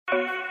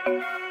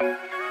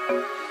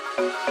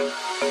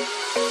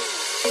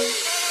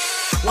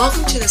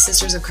Welcome to the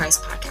Sisters of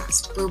Christ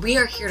podcast, where we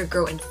are here to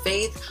grow in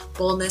faith,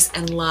 boldness,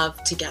 and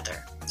love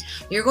together.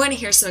 You're going to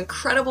hear some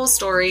incredible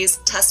stories,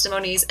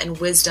 testimonies, and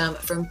wisdom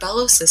from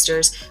fellow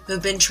sisters who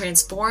have been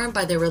transformed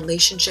by their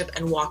relationship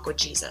and walk with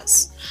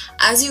Jesus.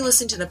 As you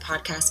listen to the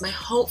podcast, my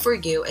hope for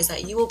you is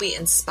that you will be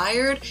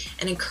inspired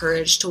and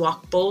encouraged to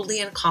walk boldly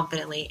and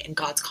confidently in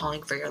God's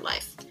calling for your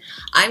life.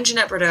 I'm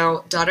Jeanette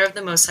Bordeaux, daughter of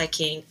the Most High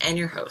King and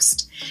your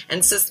host.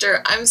 And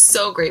sister, I'm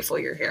so grateful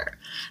you're here.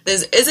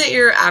 This isn't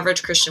your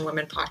average Christian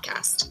women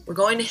podcast. We're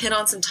going to hit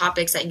on some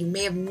topics that you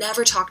may have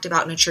never talked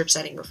about in a church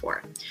setting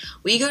before.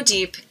 We go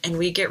deep and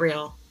we get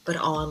real, but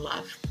all in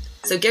love.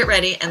 So get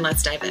ready and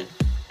let's dive in.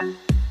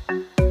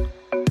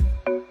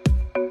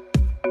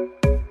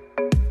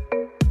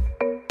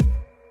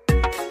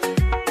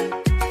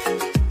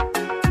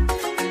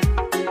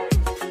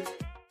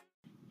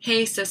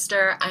 Hey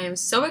sister, I am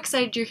so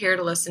excited you're here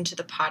to listen to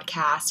the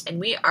podcast, and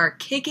we are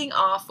kicking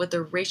off with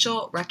the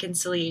Racial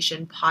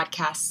Reconciliation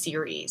podcast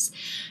series.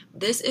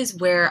 This is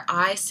where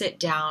I sit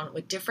down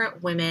with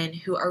different women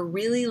who are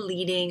really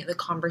leading the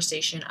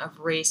conversation of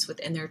race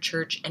within their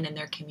church and in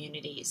their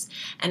communities.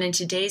 And in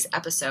today's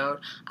episode,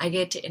 I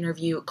get to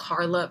interview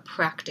Carla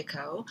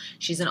Practico.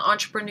 She's an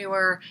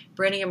entrepreneur,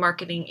 branding and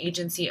marketing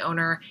agency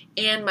owner,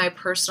 and my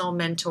personal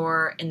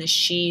mentor in the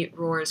She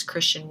Roars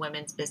Christian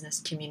women's business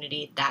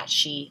community that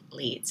she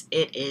leads.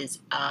 It is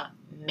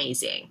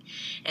amazing.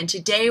 And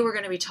today we're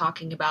going to be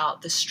talking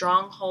about the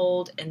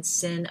stronghold and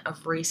sin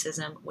of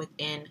racism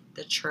within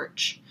the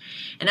church.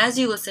 And as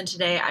you listen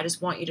today, I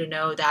just want you to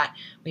know that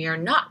we are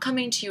not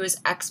coming to you as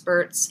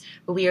experts,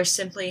 but we are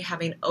simply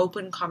having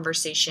open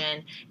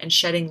conversation and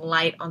shedding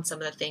light on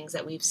some of the things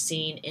that we've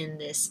seen in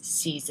this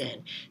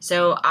season.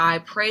 So I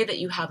pray that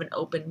you have an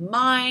open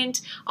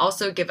mind.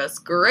 Also give us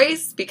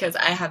grace because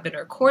I have been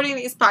recording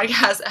these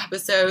podcast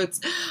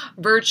episodes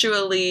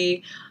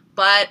virtually,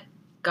 but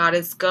God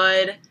is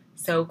good.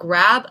 So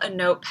grab a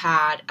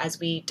notepad as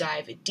we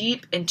dive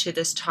deep into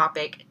this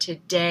topic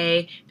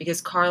today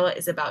because Carla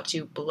is about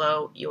to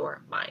blow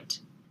your mind.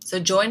 So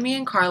join me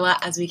and Carla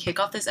as we kick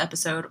off this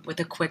episode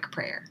with a quick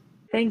prayer.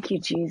 Thank you,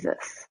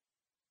 Jesus.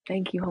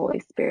 Thank you,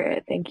 Holy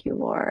Spirit. Thank you,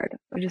 Lord.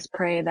 I just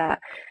pray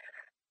that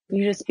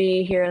you just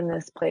be here in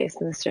this place,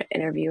 in this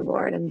interview,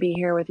 Lord, and be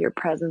here with your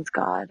presence,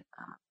 God.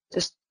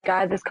 Just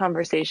guide this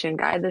conversation,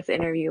 guide this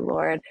interview,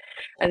 Lord.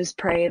 I just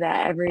pray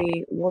that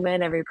every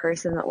woman, every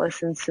person that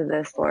listens to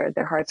this, Lord,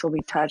 their hearts will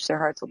be touched, their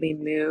hearts will be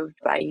moved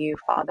by you,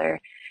 Father.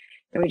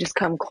 And we just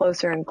come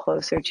closer and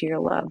closer to your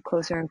love,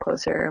 closer and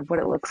closer of what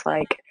it looks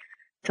like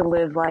to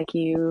live like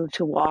you,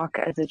 to walk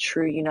as a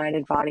true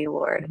united body,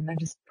 Lord. And I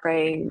just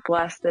pray,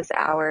 bless this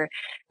hour.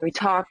 We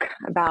talk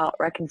about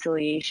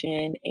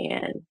reconciliation,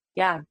 and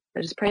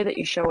I just pray that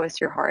you show us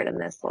your heart in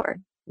this,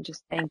 Lord. And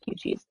just thank you,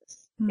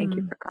 Jesus. Thank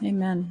you for coming.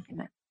 Amen.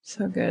 Amen.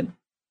 So good.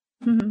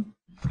 Oh,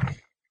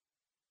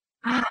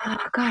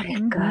 God is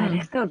good.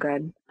 It's so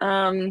good.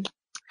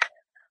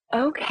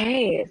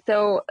 Okay.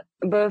 So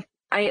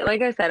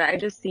like I said, I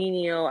just seen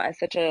you as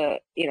such a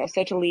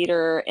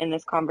leader in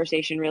this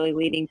conversation, really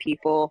leading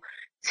people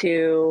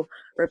to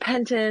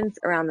repentance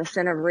around the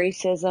sin of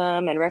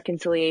racism and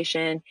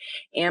reconciliation.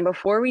 And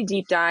before we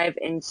deep dive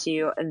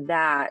into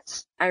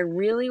that, I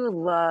really would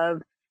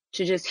love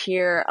to just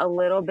hear a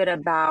little bit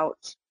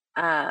about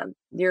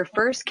your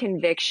first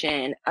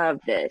conviction of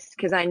this,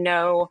 because I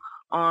know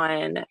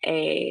on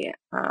a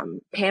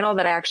panel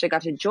that I actually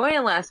got to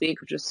join last week,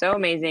 which was so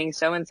amazing,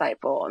 so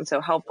insightful, and so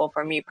helpful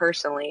for me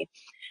personally,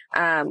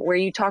 where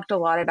you talked a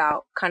lot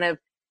about kind of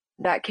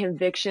that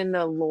conviction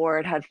the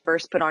Lord had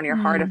first put on your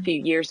heart a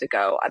few years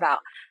ago about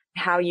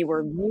how you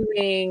were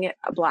viewing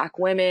Black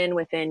women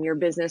within your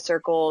business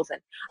circles.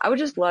 And I would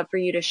just love for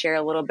you to share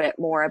a little bit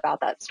more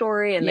about that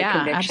story and the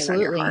conviction on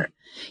your heart.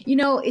 You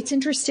know, it's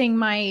interesting.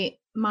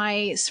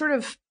 My sort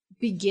of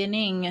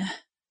beginning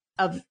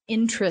of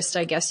interest,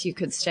 I guess you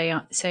could say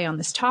on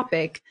this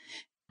topic,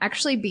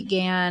 actually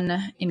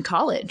began in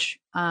college.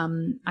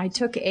 I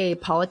took a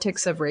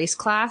politics of race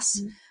class,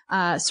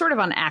 sort of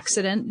on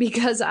accident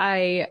because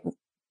I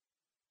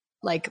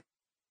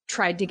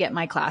tried to get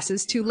my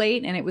classes too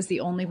late and it was the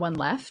only one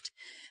left.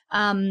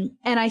 And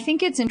I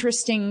think it's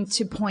interesting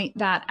to point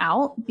that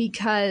out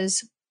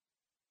because,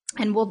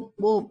 and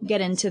we'll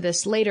get into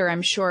this later,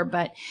 I'm sure,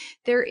 but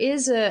there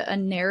is a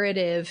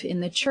narrative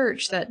in the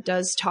church that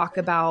does talk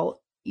about,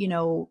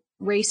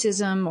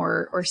 racism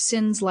or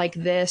sins like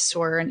this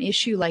or an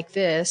issue like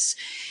this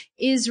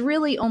is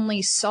really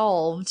only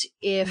solved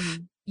if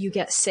you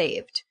get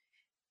saved.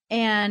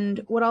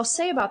 And what I'll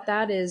say about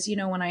that is,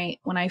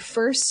 when I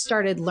first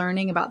started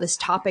learning about this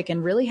topic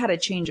and really had a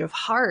change of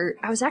heart,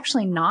 I was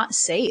actually not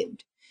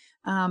saved.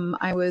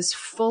 I was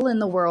full in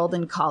the world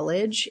in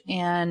college,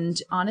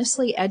 and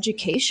honestly,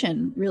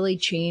 education really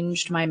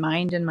changed my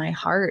mind and my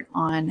heart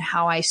on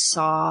how I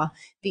saw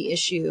the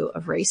issue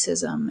of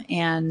racism.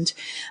 And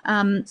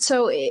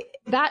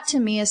that to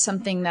me is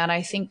something that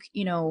I think,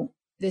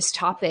 this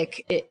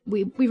topic,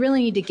 we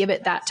really need to give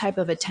it that type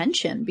of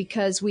attention,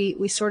 because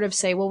we sort of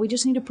say, well, we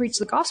just need to preach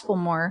the gospel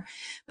more.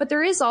 But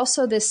there is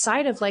also this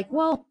side of like,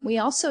 well, we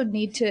also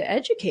need to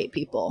educate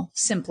people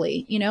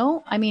simply,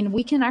 I mean,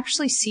 we can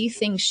actually see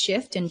things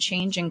shift and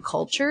change in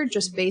culture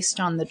just based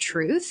on the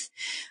truth,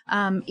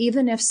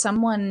 even if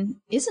someone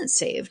isn't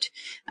saved.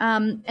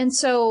 And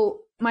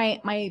so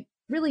my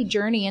really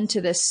journey into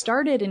this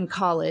started in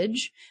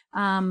college,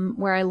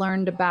 where I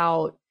learned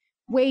about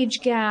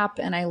wage gap,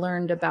 and I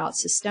learned about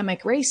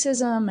systemic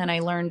racism, and I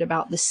learned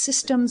about the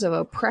systems of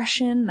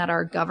oppression that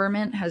our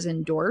government has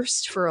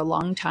endorsed for a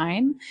long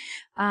time.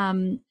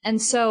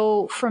 And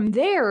so from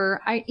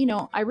there, I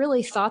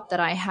really thought that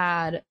I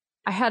had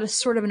a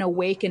sort of an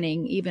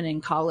awakening even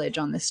in college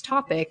on this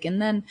topic.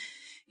 And then,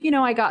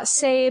 I got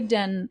saved,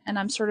 and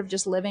I'm sort of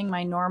just living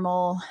my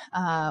normal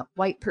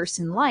white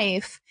person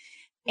life.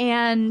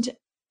 And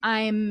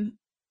I'm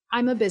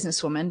a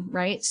businesswoman,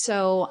 right?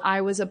 So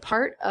I was a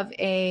part of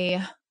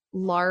a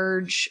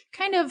large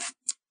kind of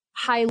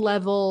high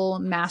level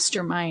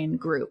mastermind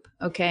group.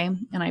 Okay.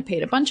 And I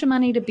paid a bunch of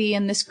money to be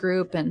in this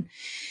group. And,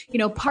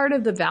 part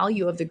of the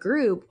value of the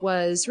group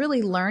was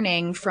really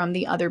learning from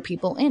the other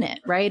people in it,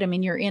 right? I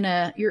mean, you're in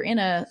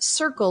a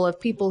circle of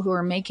people who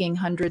are making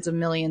hundreds of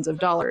millions of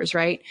dollars,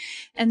 right?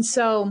 And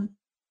so,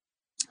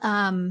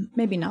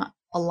 maybe not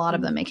a lot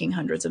of them making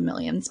hundreds of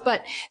millions,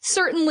 but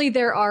certainly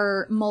there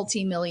are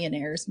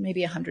multi-millionaires.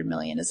 Maybe 100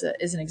 million is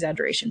an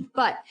exaggeration,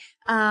 but,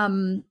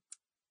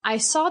 I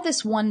saw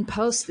this one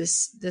post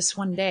this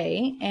one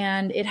day,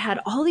 and it had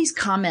all these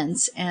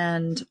comments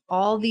and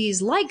all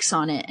these likes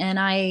on it. And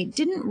I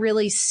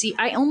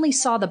only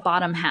saw the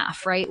bottom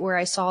half, right? Where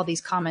I saw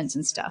these comments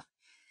and stuff.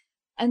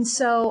 And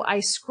so I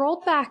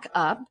scrolled back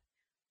up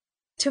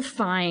to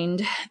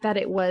find that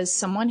it was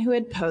someone who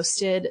had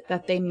posted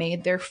that they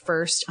made their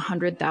first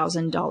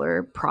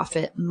 $100,000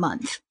 profit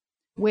month,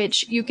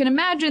 which you can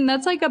imagine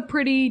that's like a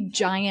pretty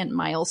giant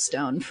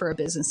milestone for a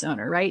business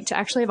owner, right? To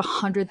actually have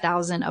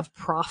 100,000 of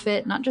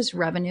profit, not just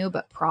revenue,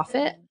 but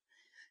profit.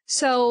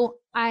 So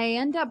I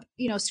end up,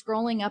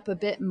 scrolling up a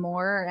bit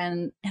more,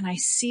 and I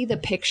see the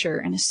picture.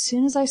 And as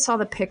soon as I saw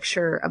the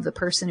picture of the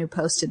person who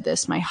posted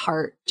this, my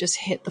heart just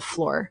hit the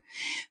floor,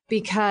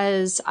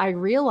 because I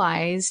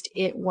realized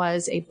it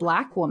was a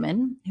Black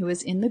woman who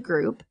was in the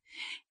group.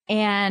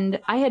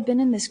 And I had been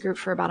in this group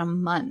for about a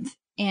month.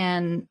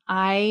 And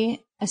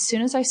as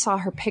soon as I saw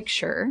her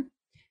picture,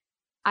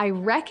 I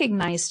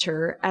recognized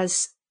her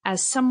as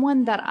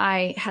someone that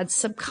I had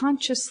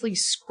subconsciously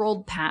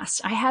scrolled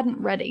past. I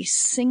hadn't read a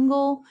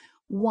single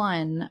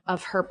one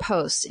of her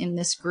posts in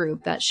this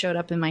group that showed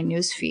up in my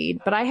news feed,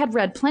 but I had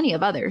read plenty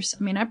of others.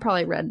 I mean, I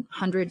probably read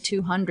 100,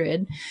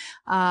 200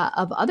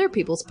 of other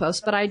people's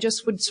posts, but I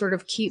just would sort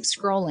of keep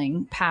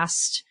scrolling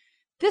past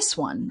this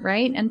one,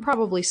 right? And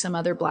probably some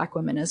other Black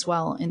women as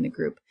well in the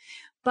group.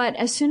 But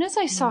as soon as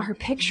I saw her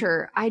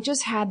picture, I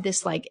just had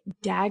this like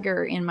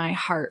dagger in my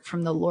heart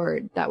from the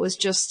Lord that was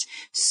just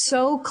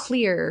so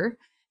clear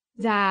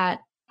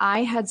that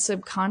I had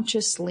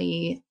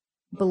subconsciously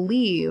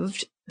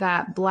believed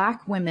that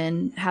Black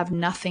women have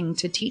nothing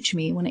to teach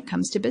me when it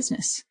comes to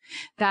business,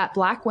 that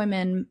Black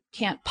women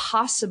can't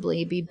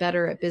possibly be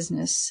better at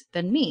business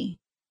than me,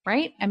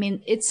 right? I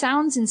mean, it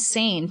sounds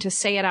insane to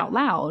say it out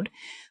loud,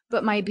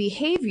 but my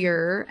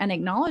behavior and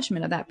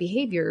acknowledgement of that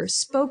behavior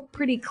spoke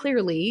pretty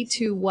clearly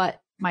to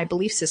what my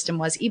belief system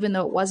was, even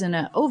though it wasn't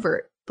an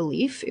overt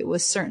belief. It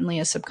was certainly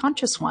a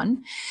subconscious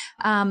one.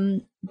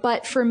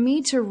 But for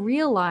me to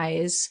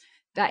realize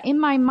that in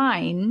my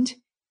mind,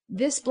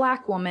 this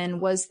Black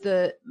woman was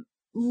the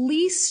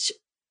least,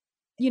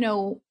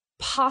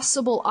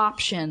 possible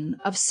option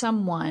of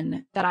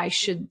someone that I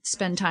should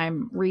spend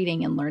time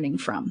reading and learning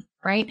from,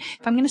 right?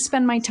 If I'm going to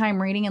spend my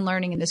time reading and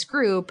learning in this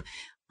group,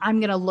 I'm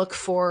going to look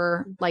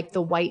for like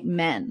the white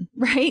men,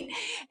 right?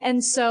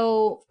 And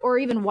so, or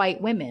even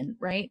white women,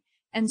 right?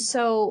 And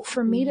so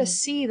for me to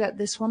see that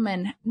this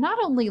woman not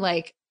only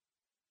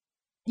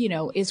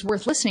is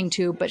worth listening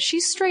to, but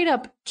she straight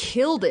up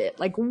killed it,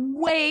 like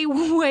way,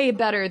 way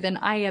better than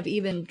I have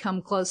even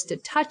come close to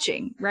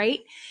touching,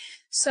 right?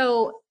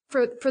 So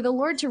for the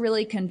Lord to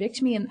really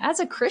convict me, and as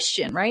a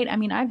Christian, right? I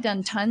mean, I've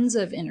done tons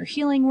of inner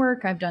healing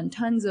work. I've done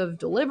tons of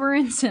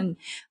deliverance and,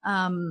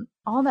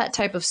 all that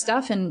type of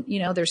stuff. And,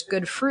 there's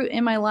good fruit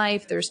in my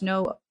life. There's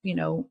no,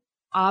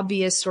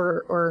 obvious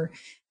or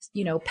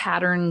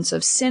patterns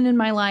of sin in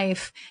my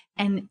life.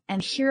 And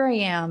here I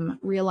am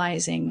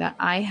realizing that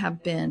I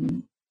have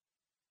been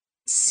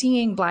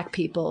seeing Black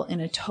people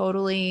in a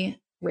totally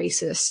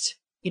racist,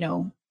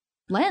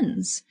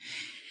 lens.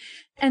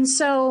 And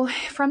so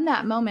from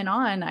that moment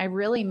on, I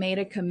really made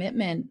a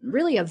commitment,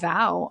 really a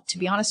vow, to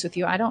be honest with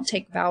you. I don't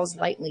take vows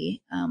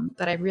lightly,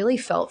 but I really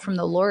felt from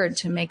the Lord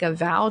to make a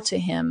vow to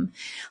him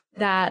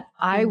that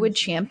I would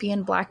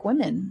champion Black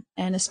women,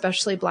 and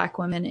especially Black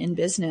women in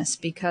business,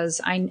 because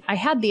I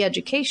had the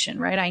education,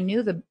 right? I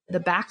knew the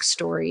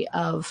backstory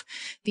of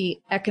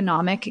the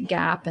economic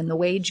gap and the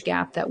wage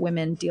gap that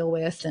women deal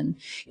with, and,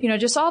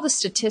 just all the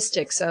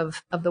statistics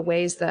of the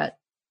ways that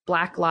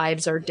Black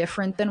lives are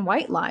different than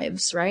white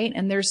lives, right?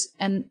 And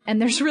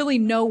there's really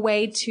no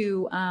way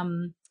to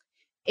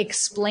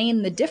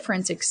explain the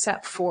difference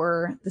except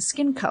for the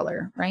skin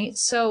color, right?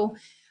 So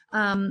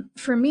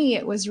for me,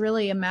 it was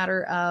really a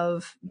matter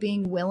of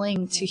being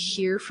willing to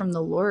hear from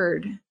the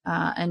Lord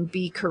and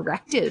be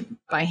corrected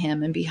by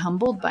him and be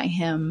humbled by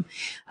him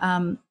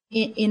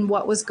in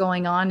what was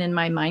going on in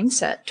my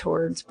mindset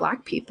towards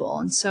Black people.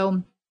 And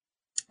so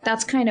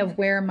that's kind of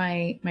where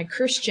my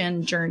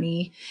Christian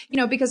journey,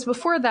 because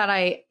before that,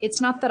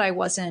 it's not that I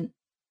wasn't,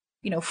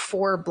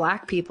 for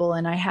Black people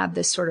and I had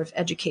this sort of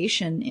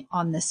education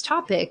on this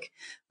topic,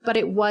 but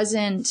it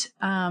wasn't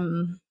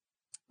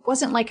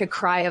like a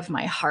cry of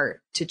my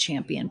heart to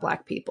champion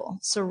Black people.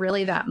 So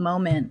really that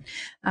moment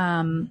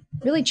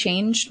really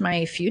changed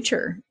my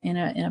future in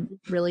a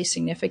really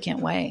significant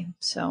way.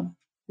 So.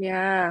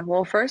 Yeah.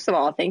 Well, first of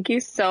all, thank you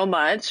so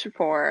much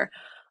for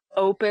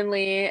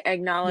openly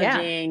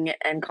acknowledging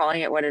and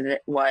calling it what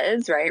it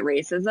was, right?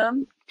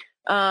 Racism.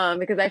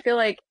 Because I feel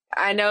like,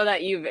 I know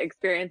that you've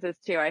experienced this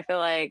too. I feel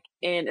like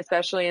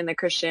especially in the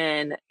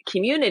Christian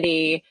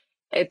community,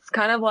 it's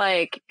kind of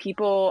like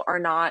people are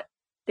not,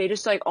 they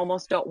just like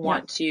almost don't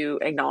want to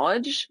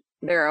acknowledge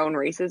their own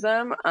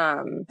racism.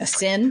 A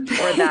sin.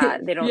 Or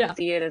that they don't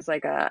see it as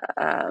like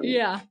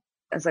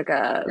as like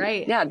a,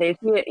 right. Yeah, they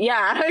see it.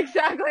 Yeah,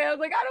 exactly. I was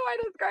like, how do I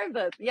describe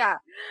this? Yeah.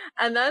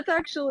 And that's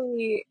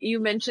actually,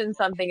 you mentioned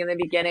something in the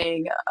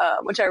beginning,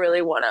 which I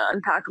really want to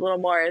unpack a little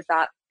more, is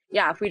that,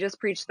 if we just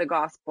preach the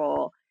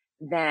gospel,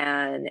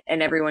 and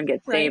everyone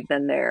gets saved,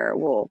 then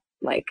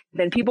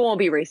then people won't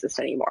be racist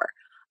anymore.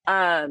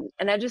 And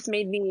that just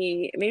made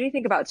me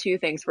think about two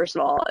things. First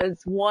of all,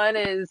 one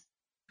is,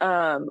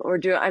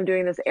 I'm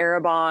doing this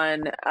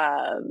Arabon,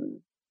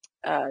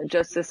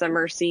 Justice and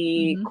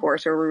Mercy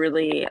course where we're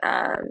really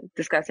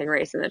discussing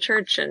race in the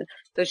church and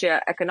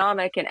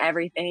socioeconomic and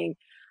everything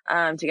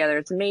together.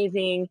 It's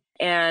amazing.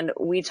 And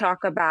we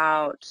talk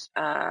about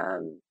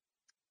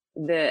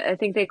I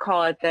think they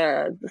call it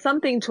the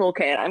something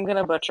toolkit. I'm going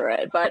to butcher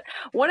it. But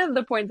one of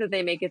the points that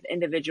they make is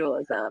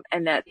individualism,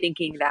 and that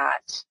thinking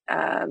that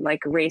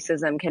like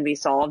racism can be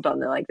solved on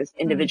this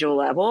individual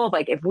level.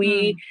 Like if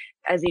we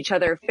as each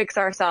other fix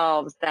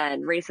ourselves,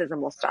 then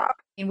racism will stop.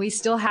 And we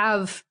still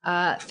have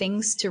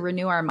things to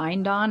renew our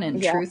mind on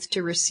and truth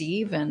to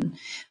receive. And,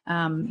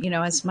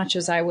 as much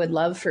as I would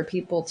love for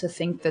people to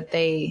think that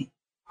they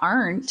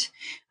aren't,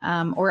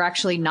 or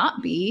actually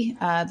not be,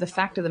 the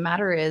fact of the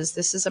matter is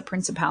this is a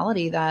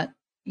principality that,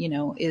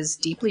 is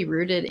deeply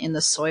rooted in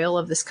the soil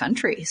of this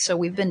country. So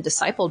we've been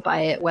discipled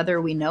by it,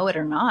 whether we know it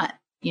or not,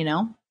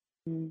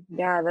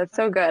 Yeah, that's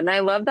so good. And I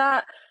love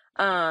that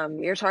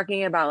you're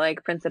talking about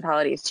like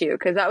principalities too,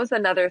 because that was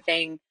another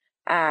thing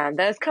that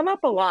has come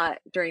up a lot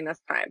during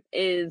this time,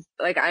 is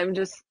like, I'm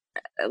just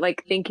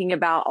like thinking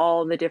about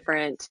all the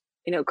different,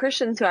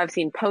 Christians who I've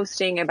seen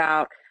posting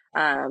about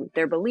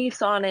their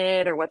beliefs on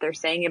it or what they're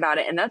saying about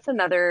it. And that's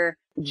another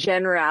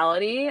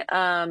generality,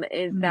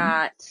 is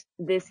that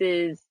this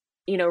is,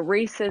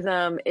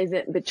 racism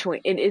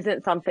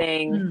isn't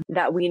something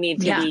that we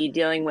need to be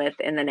dealing with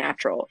in the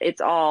natural.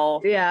 It's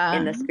all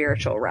in the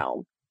spiritual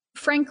realm.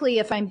 Frankly,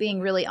 if I'm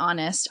being really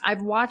honest,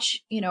 I've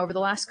watched, over the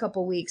last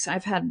couple of weeks,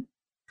 I've had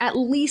at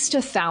least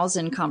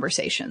 1,000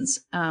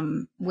 conversations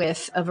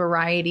with a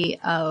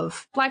variety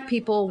of Black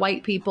people,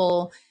 white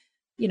people,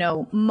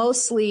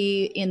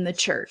 mostly in the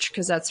church,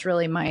 because that's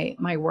really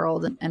my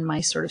world and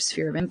my sort of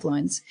sphere of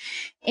influence.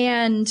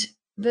 And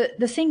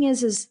the thing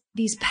is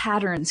these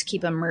patterns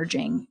keep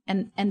emerging,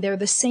 and they're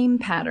the same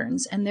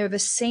patterns and they're the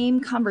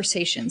same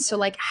conversations. So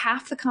like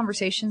half the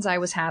conversations I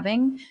was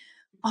having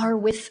are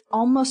with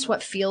almost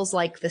what feels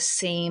like the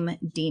same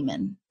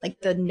demon.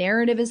 Like the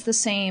narrative is the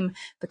same,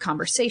 the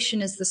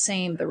conversation is the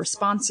same, the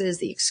responses,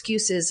 the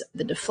excuses,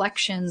 the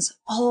deflections,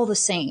 all the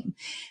same.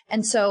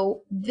 And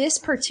so this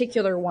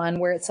particular one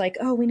where it's like,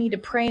 oh, we need to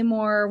pray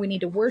more, we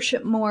need to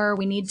worship more,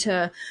 we need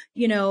to,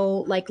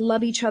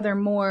 love each other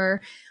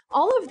more.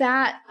 All of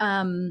that,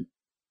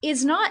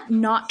 is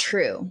not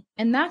true.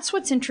 And that's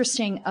what's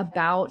interesting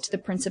about the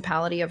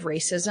principality of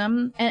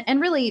racism and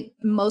really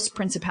most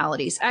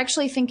principalities. I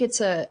actually think it's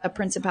a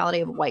principality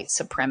of white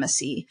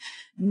supremacy,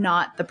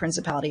 not the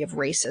principality of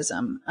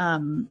racism.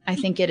 I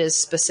think it is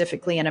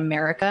specifically in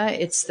America,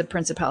 it's the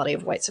principality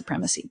of white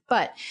supremacy.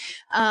 But,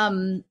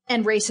 and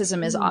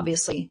racism is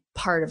obviously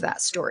part of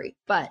that story.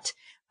 But,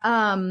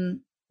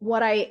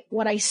 what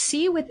I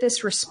see with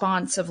this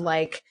response of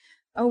like,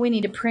 oh, we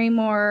need to pray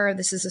more,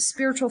 this is a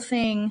spiritual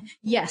thing.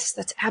 Yes,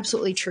 that's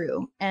absolutely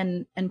true.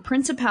 And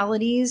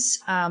principalities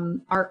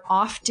are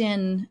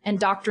often, and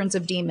doctrines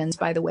of demons,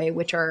 by the way,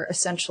 which are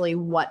essentially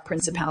what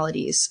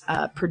principalities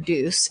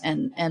produce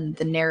and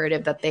the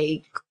narrative that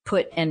they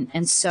put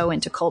and sow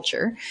into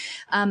culture.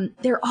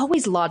 They're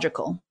always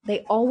logical.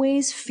 They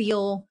always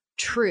feel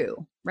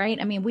true.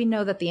 Right? I mean, we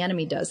know that the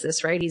enemy does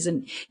this, right?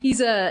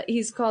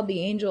 He's called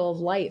the angel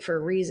of light for a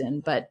reason,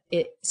 but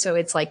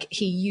it's like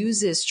he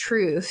uses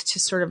truth to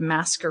sort of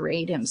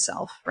masquerade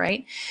himself,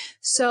 right?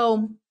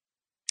 So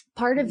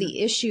part of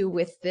the issue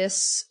with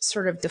this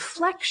sort of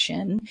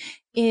deflection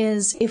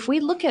is if we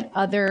look at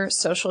other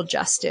social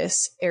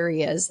justice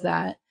areas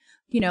that,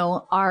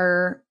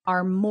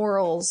 our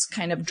morals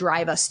kind of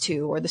drive us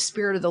to, or the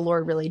Spirit of the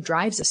Lord really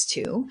drives us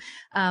to,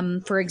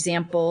 for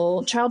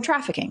example, child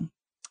trafficking,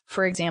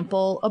 for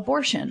example,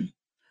 abortion.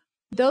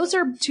 Those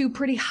are two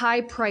pretty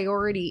high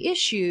priority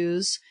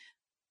issues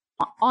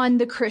on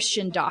the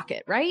Christian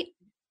docket, right?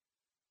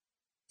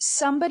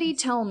 Somebody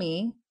tell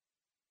me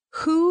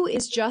who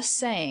is just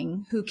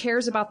saying, who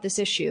cares about this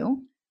issue,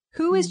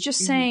 who is just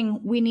saying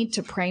we need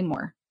to pray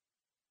more,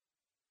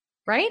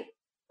 right?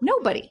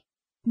 Nobody.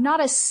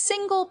 Not a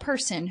single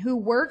person who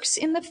works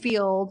in the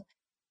field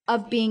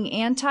of being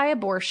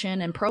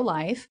anti-abortion and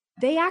pro-life.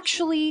 They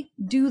actually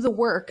do the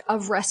work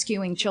of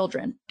rescuing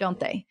children, don't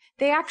they?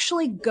 They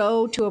actually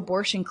go to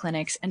abortion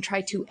clinics and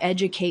try to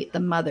educate the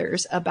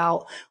mothers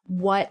about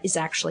what is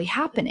actually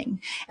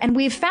happening. And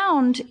we've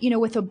found,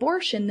 with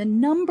abortion, the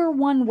number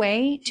one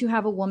way to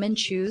have a woman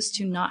choose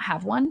to not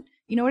have one,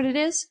 you know what it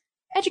is?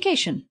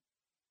 Education.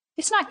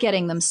 It's not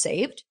getting them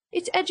saved.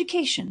 It's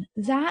education.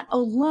 That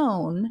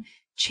alone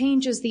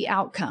changes the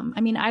outcome.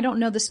 I mean, I don't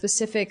know the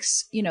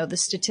specifics, the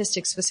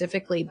statistics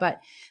specifically, but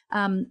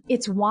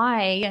it's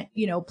why,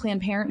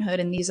 Planned Parenthood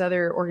and these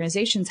other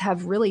organizations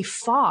have really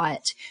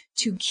fought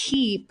to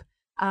keep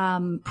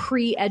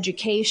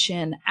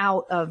pre-education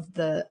out of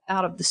the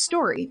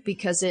story,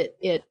 because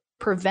it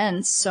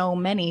prevents so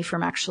many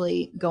from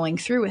actually going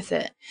through with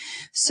it.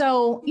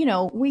 So,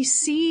 we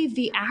see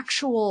the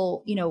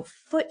actual,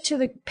 foot to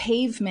the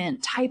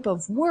pavement type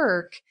of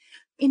work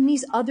in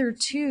these other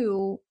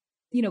two,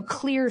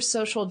 clear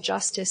social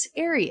justice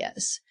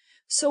areas.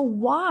 So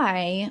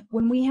why,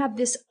 when we have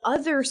this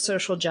other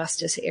social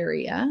justice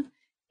area,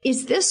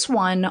 is this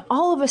one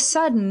all of a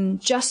sudden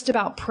just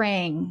about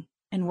praying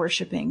and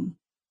worshiping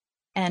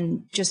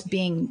and just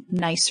being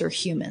nicer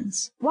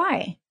humans?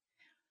 Why?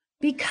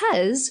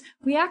 Because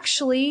we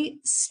actually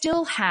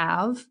still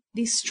have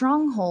the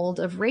stronghold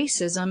of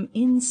racism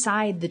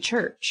inside the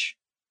church,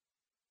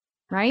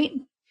 right?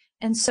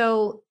 And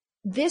so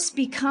this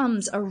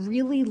becomes a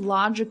really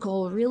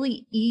logical,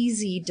 really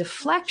easy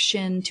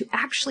deflection to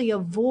actually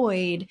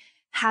avoid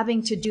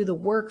having to do the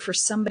work for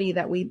somebody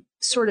that we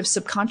sort of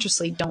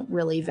subconsciously don't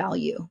really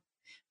value,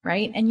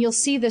 right? And you'll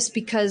see this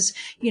because,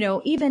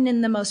 even in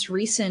the most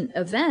recent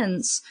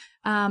events,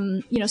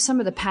 some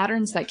of the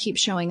patterns that keep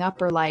showing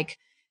up are like,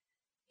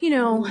 they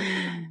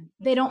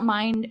don't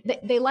mind,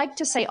 they like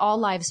to say all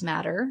lives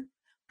matter,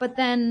 but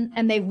then,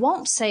 and they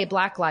won't say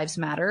Black Lives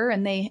Matter,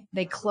 and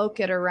they cloak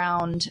it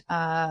around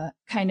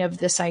kind of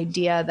this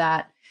idea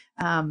that,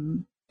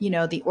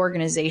 the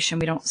organization,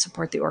 we don't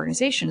support the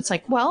organization. It's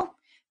like, well,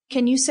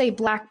 can you say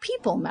Black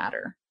people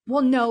matter?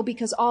 Well, no,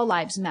 because all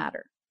lives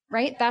matter,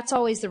 right? That's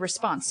always the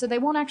response. So they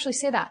won't actually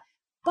say that.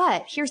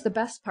 But here's the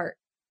best part.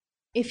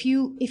 If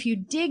you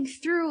dig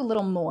through a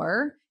little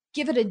more,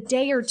 give it a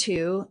day or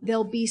two,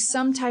 there'll be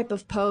some type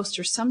of post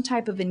or some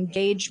type of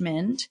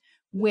engagement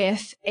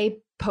with a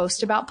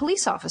post about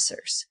police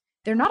officers.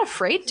 They're not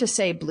afraid to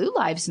say Blue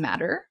Lives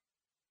Matter.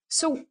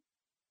 So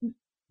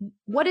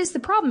what is the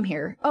problem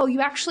here? Oh,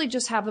 you actually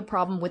just have a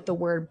problem with the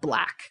word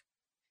Black.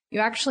 You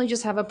actually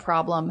just have a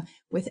problem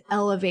with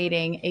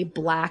elevating a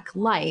Black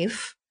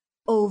life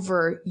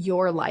over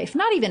your life.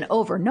 Not even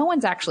over. No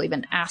one's actually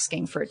been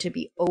asking for it to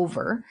be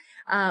over.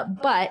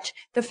 But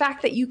the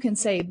fact that you can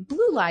say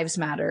Blue Lives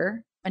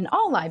Matter and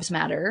all lives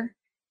matter,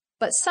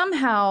 but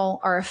somehow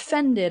are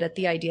offended at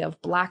the idea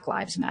of Black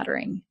lives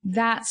mattering,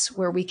 that's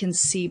where we can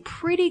see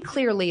pretty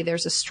clearly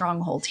there's a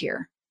stronghold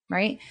here,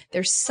 right?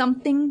 There's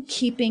something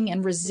keeping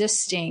and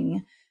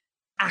resisting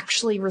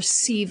actually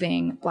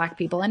receiving Black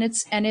people. And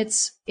it's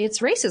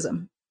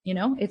racism,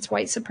 it's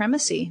white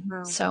supremacy.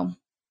 Wow. So.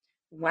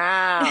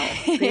 Wow.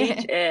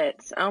 Preach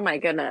it. Oh my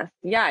goodness.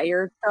 Yeah,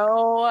 you're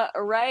so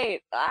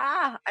right.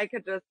 I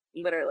could just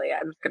I'm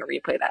just going to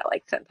replay that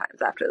like 10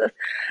 times after this.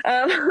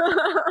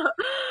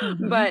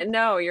 But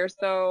no, you're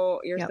so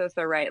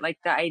right. Like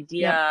the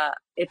idea,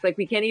 it's like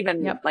we can't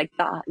even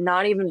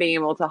not even being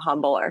able to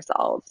humble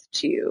ourselves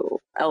to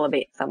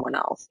elevate someone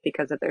else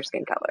because of their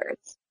skin color.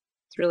 It's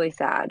really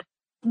sad.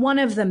 One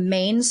of the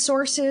main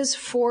sources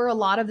for a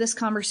lot of this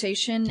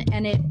conversation,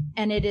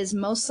 and it is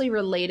mostly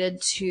related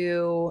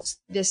to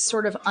this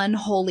sort of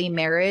unholy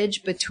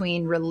marriage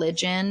between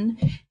religion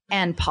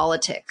and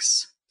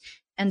politics.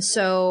 And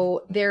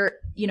so there,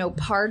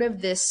 part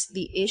of this,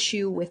 the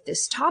issue with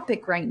this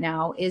topic right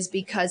now is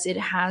because it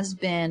has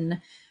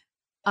been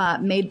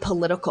made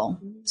political.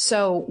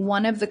 So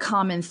one of the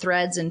common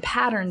threads and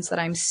patterns that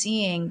I'm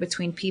seeing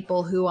between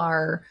people who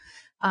are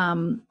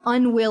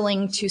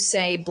unwilling to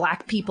say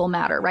Black people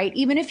matter, right?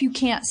 Even if you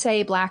can't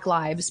say Black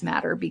lives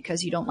matter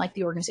because you don't like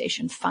the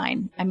organization,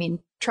 fine. I mean,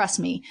 trust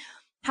me,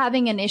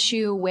 having an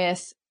issue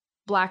with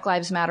Black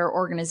Lives Matter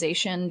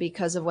organization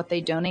because of what they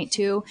donate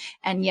to,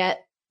 and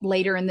yet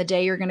later in the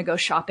day, you're going to go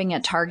shopping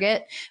at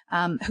Target,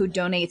 who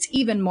donates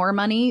even more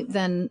money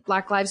than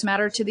Black Lives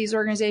Matter to these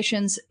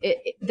organizations.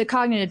 The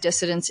cognitive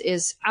dissonance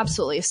is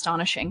absolutely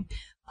astonishing.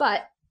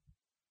 But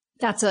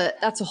that's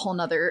a whole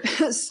nother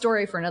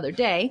story for another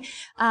day.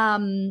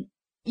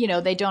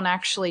 They don't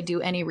actually do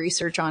any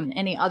research on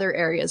any other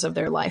areas of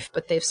their life,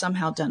 but they've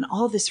somehow done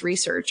all this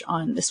research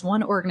on this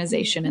one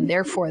organization, and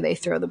therefore they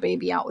throw the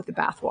baby out with the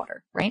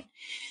bathwater, right?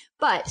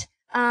 But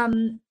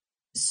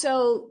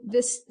so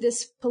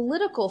this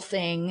political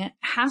thing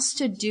has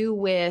to do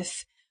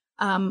with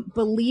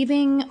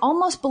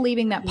almost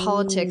believing that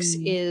politics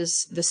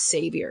is the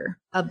savior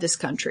of this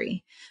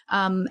country,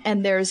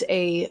 and there's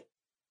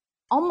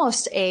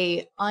almost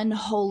a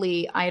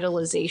unholy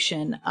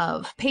idolization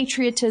of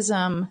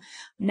patriotism,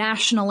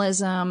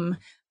 nationalism,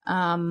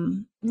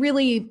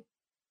 really,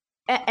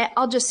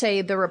 I'll just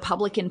say the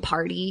Republican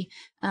Party,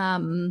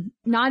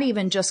 not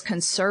even just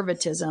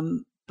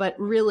conservatism, but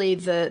really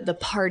the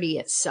party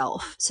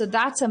itself. So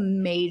that's a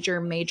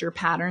major, major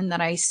pattern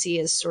that I see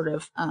as sort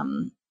of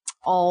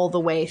all the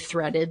way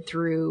threaded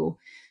through,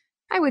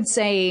 I would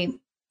say,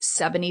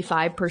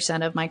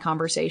 75% of my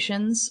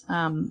conversations,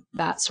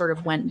 that sort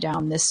of went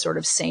down this sort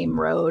of same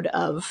road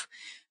of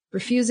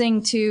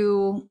refusing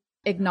to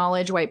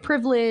acknowledge white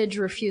privilege,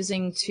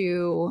 refusing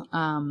to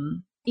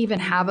even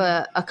have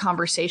a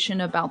conversation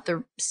about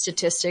the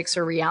statistics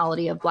or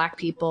reality of Black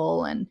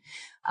people. And,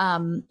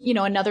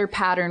 another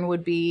pattern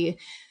would be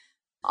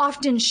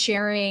often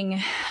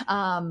sharing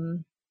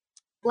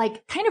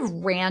like kind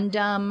of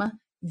random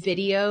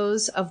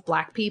videos of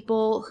Black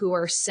people who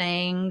are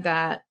saying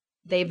that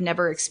they've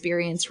never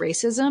experienced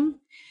racism.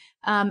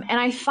 And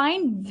I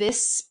find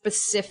this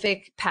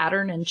specific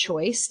pattern and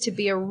choice to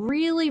be a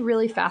really,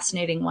 really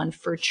fascinating one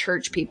for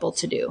church people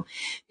to do,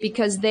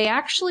 because they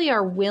actually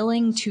are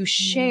willing to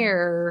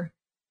share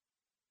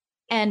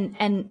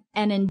and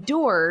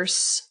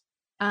endorse,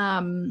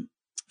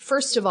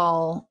 first of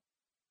all,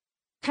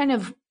 kind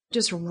of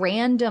just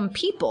random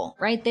people,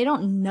 right? They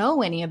don't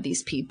know any of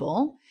these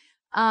people,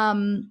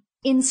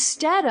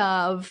 instead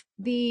of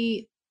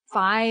the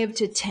 5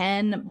 to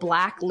 10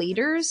 Black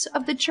leaders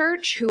of the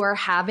church who are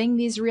having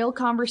these real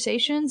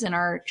conversations and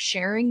are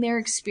sharing their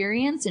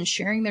experience and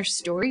sharing their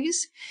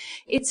stories.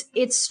 It's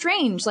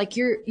strange. Like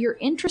you're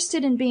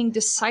interested in being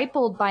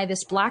discipled by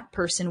this Black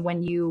person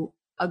when you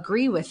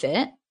agree with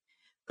it.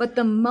 But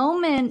the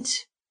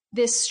moment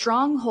this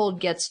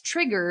stronghold gets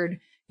triggered,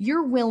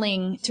 you're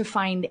willing to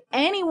find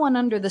anyone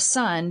under the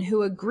sun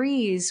who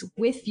agrees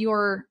with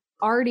your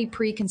already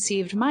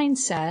preconceived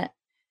mindset,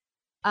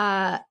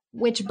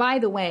 which, by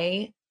the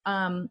way,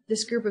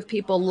 this group of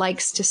people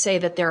likes to say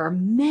that there are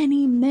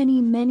many,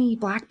 many, many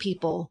Black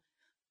people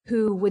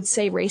who would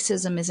say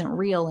racism isn't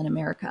real in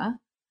America.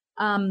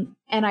 And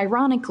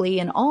ironically,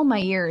 in all my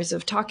years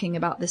of talking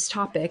about this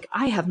topic,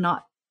 I have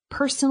not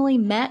personally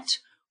met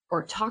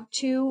or talked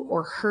to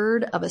or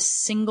heard of a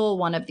single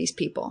one of these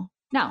people.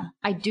 Now,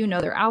 I do know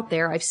they're out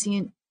there. I've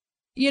seen,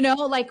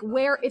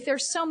 if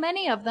there's so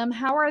many of them,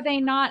 how are they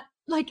not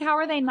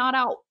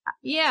out?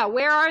 Yeah,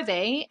 where are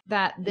they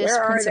that this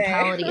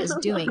principality is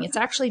doing? It's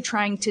actually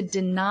trying to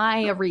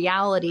deny a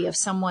reality of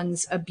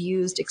someone's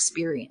abused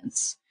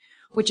experience,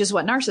 which is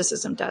what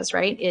narcissism does,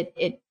 right?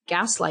 It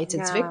gaslights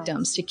its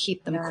victims to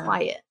keep them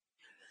quiet.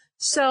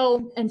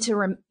 So, and to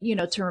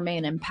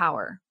remain in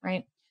power,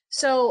 right?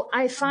 So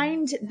I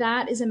find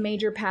that is a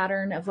major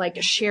pattern of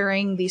like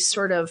sharing these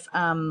sort of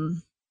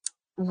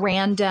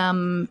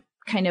random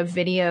kind of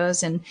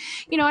videos. And,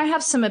 I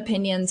have some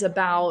opinions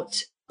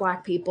about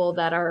Black people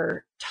that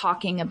are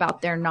talking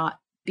about there not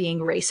being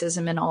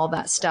racism and all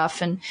that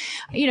stuff. And,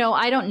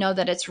 I don't know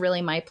that it's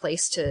really my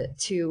place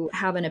to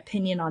have an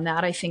opinion on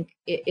that. I think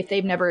if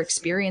they've never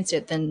experienced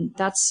it, then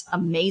that's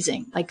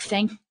amazing. Like,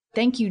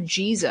 thank you,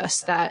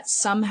 Jesus, that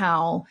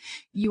somehow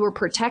you were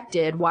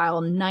protected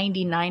while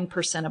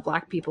 99% of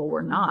Black people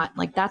were not.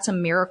 Like, that's a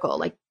miracle.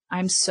 Like,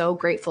 I'm so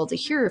grateful to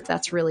hear if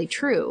that's really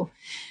true.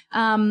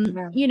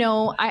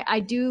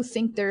 I do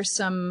think there's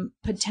some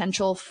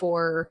potential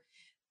for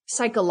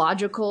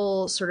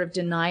psychological sort of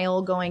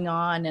denial going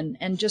on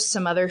and just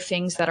some other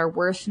things that are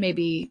worth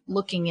maybe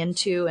looking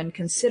into and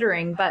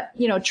considering. But,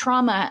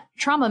 trauma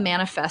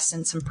manifests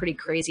in some pretty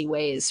crazy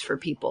ways for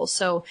people.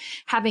 So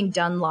having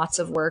done lots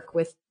of work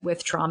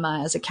with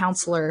trauma as a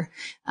counselor,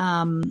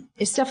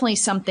 is definitely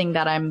something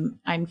that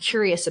I'm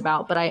curious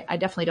about, but I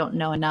definitely don't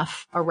know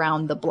enough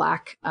around the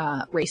Black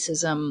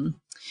racism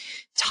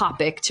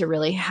topic to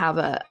really have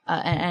an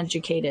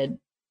educated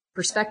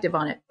perspective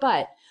on it.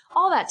 But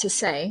all that to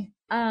say,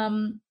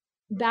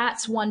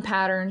 that's one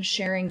pattern,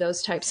 sharing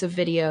those types of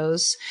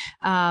videos,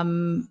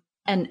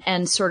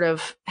 and sort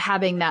of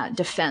having that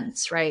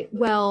defense, right?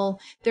 Well,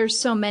 there's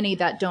so many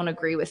that don't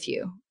agree with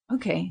you.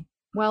 Okay.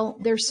 Well,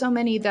 there's so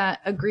many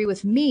that agree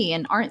with me,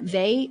 and aren't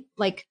they,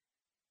 like,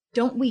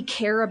 don't we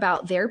care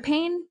about their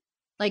pain?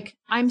 Like,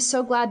 I'm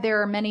so glad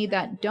there are many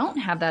that don't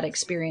have that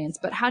experience,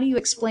 but how do you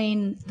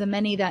explain the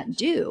many that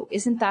do?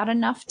 Isn't that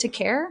enough to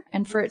care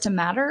and for it to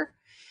matter?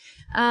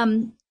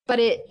 But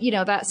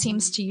that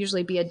seems to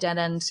usually be a dead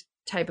end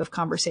type of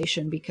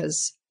conversation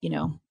because,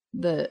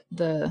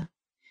 the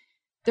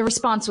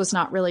response was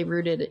not really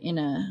rooted in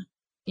a,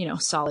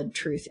 solid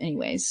truth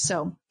anyways.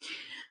 So,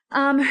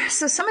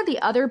 So some of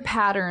the other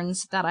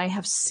patterns that I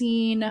have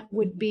seen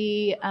would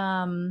be,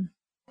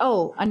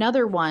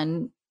 another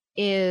one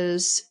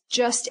is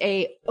just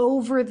a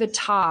over the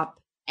top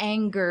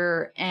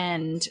anger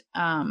and,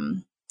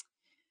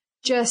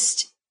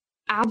 just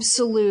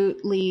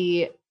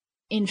absolutely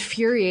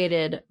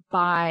infuriated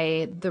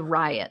by the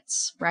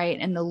riots, right?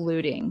 And the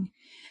looting.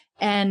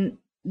 And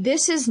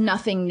this is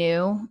nothing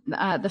new.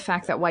 The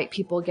fact that white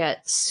people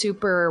get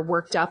super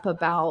worked up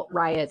about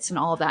riots and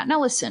all of that.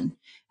 Now, listen,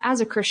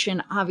 as a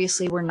Christian,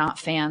 obviously we're not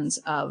fans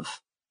of,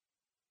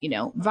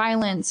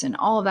 violence and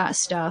all of that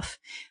stuff.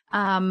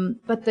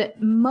 But the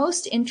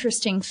most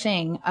interesting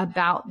thing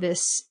about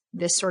this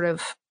sort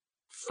of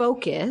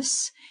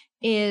focus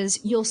is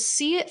you'll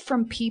see it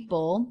from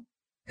people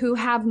who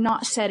have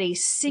not said a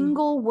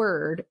single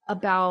word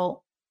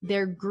about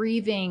their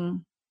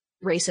grieving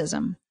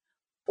racism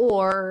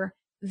or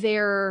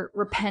their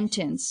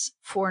repentance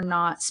for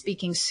not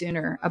speaking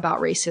sooner about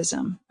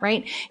racism,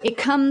 right? It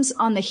comes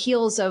on the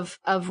heels of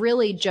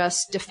really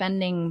just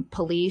defending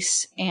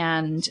police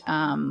and,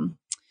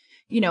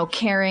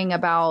 caring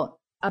about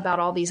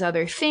all these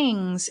other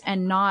things,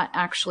 and not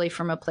actually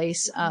from a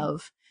place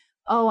of,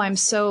 oh, I'm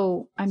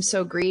so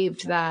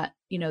grieved that,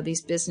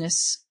 these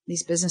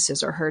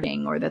businesses are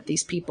hurting, or that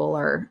these people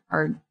are,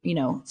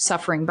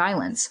 suffering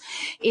violence.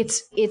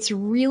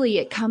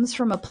 It comes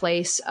from a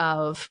place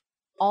of,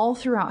 all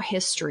throughout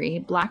history,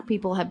 Black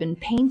people have been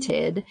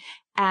painted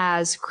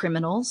as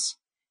criminals,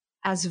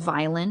 as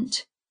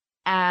violent,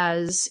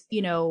 as,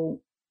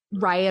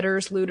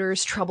 rioters,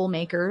 looters,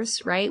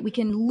 troublemakers, right? We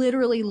can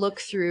literally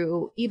look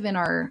through even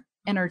our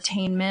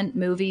entertainment,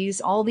 movies,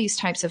 all these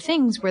types of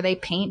things where they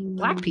paint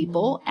Black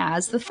people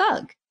as the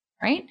thug,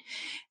 right?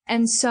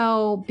 And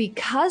so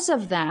because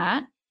of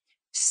that,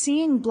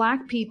 seeing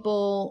Black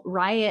people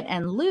riot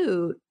and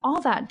loot,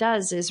 all that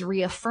does is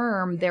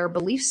reaffirm their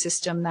belief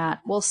system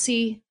that, well,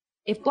 see,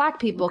 if Black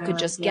people could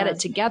just get it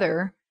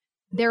together,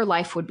 their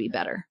life would be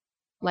better.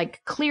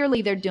 Like,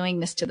 clearly they're doing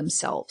this to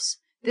themselves.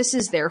 This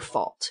is their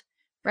fault,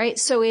 right?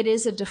 So it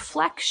is a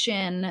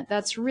deflection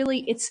that's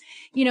really,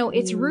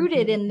 it's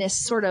rooted in this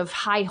sort of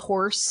high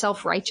horse,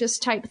 self-righteous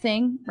type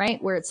thing,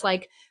 right? Where it's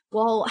like,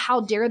 well, how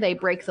dare they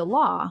break the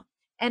law?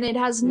 And it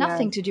has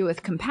nothing to do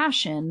with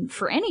compassion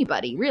for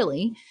anybody,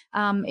 really.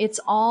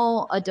 It's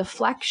all a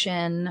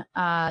deflection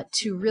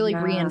to really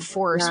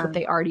reinforce what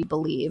they already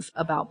believe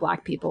about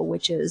Black people,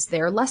 which is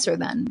they're lesser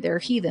than, they're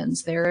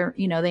heathens, they're,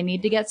 they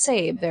need to get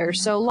saved, they're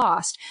so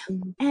lost.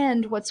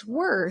 And what's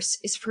worse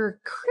is for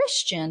a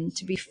Christian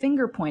to be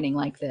finger pointing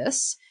like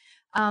this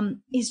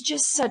is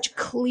just such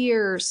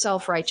clear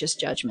self-righteous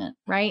judgment,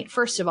 right?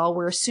 First of all,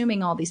 we're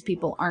assuming all these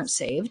people aren't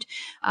saved,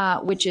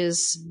 which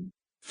is,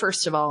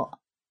 first of all,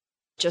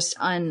 just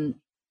unholy.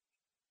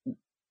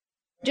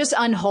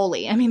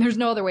 I mean, there's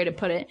no other way to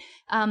put it.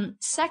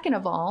 Second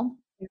of all,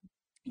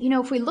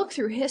 if we look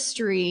through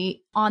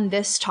history on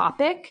this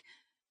topic,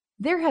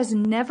 there has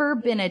never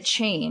been a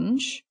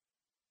change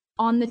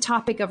on the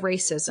topic of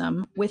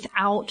racism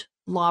without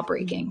law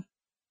breaking.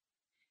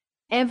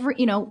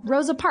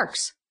 Rosa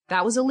Parks,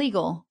 that was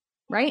illegal,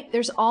 right?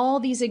 There's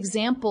all these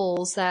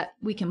examples that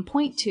we can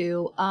point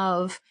to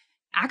of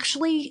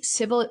actually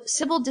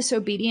civil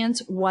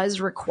disobedience was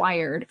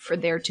required for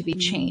there to be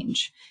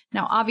change.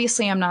 Now,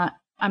 obviously, I'm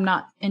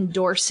not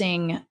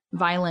endorsing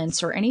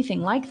violence or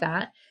anything like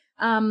that.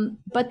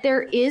 But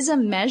there is a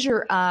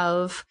measure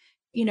of,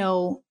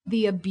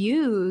 the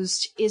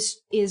abused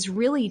is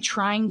really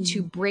trying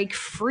to break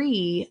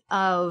free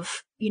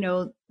of,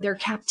 their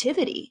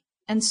captivity.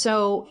 And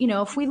so,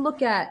 if we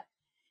look at,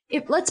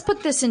 let's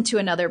put this into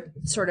another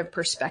sort of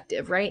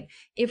perspective, right?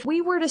 If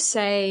we were to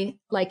say,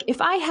 like,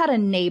 if I had a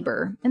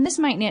neighbor, and this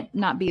might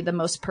not be the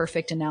most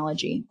perfect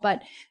analogy,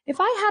 but if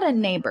I had a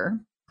neighbor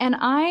and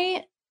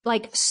I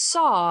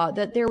saw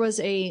that there was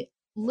a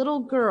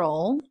little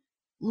girl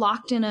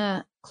locked in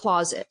a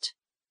closet,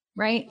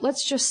 right?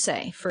 Let's just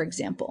say, for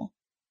example,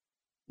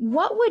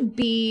 what would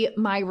be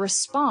my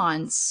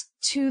response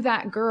to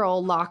that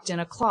girl locked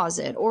in a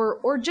closet,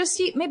 or just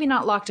maybe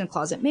not locked in a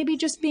closet, maybe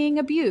just being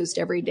abused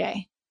every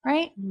day?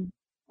 Right?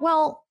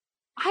 Well,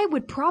 I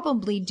would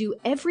probably do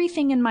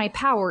everything in my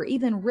power,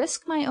 even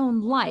risk my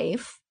own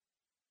life,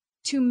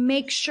 to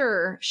make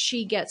sure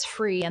she gets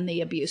free and the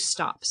abuse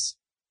stops.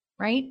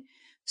 Right?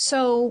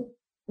 So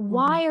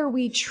why are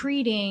we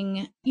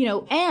treating,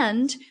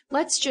 and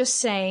let's just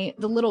say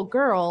the little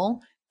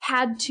girl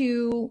had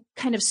to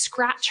kind of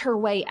scratch her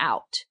way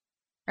out,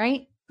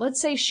 right?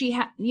 Let's say she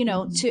had,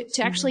 to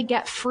actually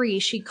get free,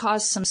 she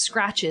caused some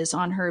scratches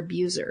on her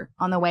abuser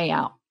on the way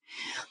out.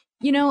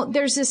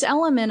 There's this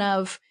element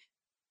of,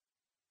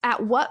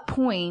 at what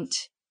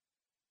point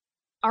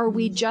are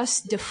we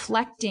just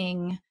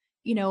deflecting,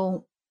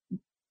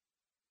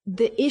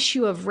 the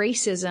issue of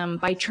racism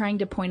by trying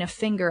to point a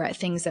finger at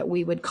things that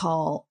we would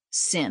call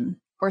sin,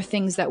 or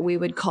things that we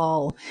would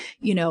call,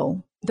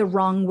 the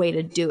wrong way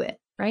to do it,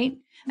 right?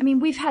 I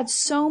mean, we've had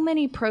so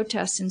many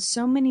protests and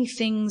so many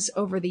things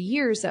over the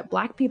years that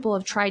Black people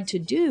have tried to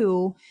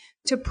do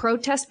to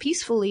protest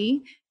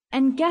peacefully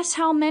And guess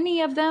how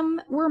many of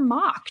them were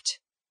mocked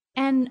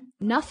and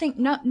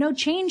no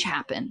change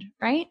happened,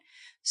 right?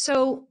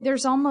 So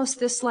there's almost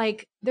this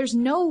like, there's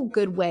no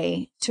good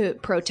way to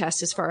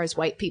protest as far as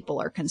white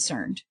people are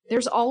concerned.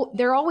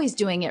 They're always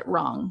doing it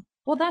wrong.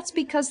 Well, that's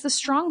because the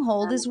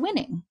stronghold is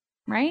winning,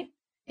 right?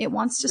 It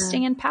wants to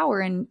stay in power,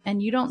 and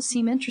you don't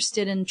seem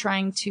interested in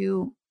trying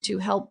to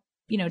help,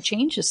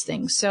 change this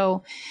thing.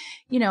 So,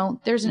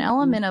 there's an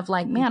element of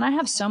like, man, I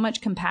have so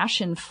much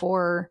compassion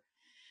for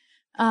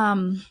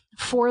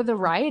the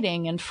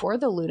rioting and for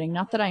the looting.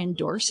 Not that I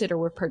endorse it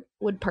or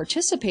would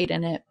participate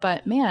in it,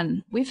 but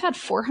man, we've had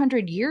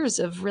 400 years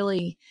of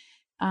really,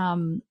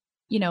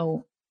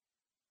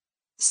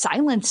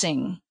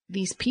 silencing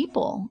these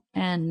people.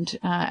 And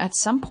at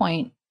some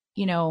point,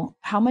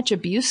 how much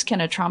abuse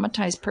can a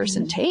traumatized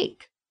person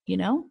take,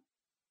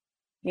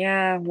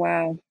 Yeah,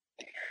 wow.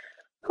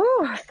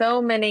 Whew,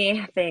 so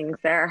many things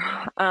there.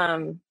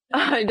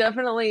 I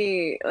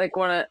definitely like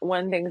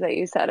one things that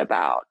you said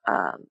about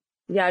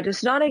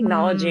just not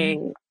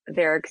acknowledging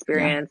their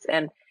experience.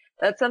 And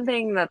that's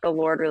something that the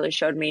Lord really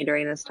showed me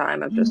during this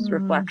time of just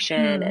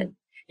reflection and,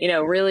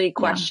 really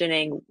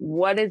questioning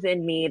what is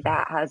in me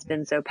that has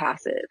been so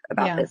passive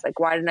about this. Like,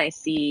 why didn't I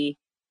see,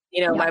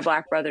 my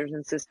Black brothers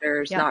and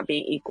sisters not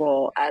being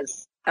equal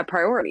as a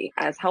priority,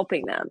 as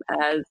helping them,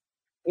 as,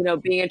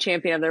 being a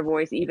champion of their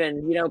voice,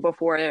 even,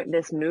 before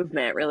this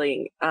movement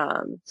really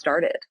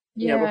started,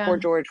 before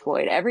George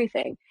Floyd,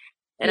 everything.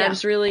 And I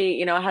just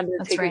really, I had to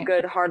take a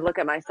good hard look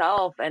at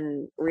myself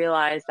and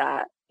realize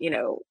that,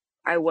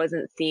 I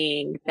wasn't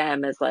seeing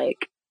them as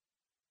like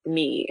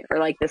me or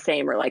like the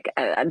same or like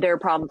their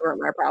problems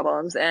weren't my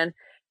problems. And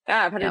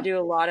I've had to do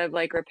a lot of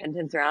like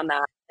repentance around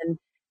that. And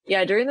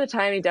during the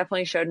time, he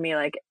definitely showed me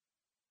like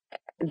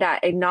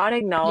that not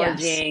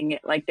acknowledging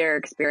like their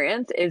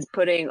experience is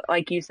putting,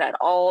 like you said,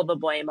 all the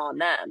blame on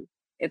them.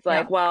 It's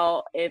like,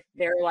 well, if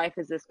their life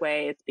is this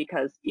way, it's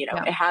because,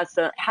 it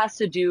has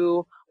to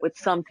do with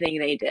something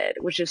they did,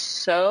 which is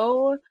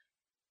so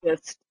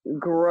just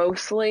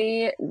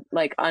grossly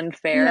like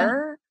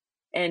unfair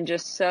and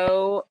just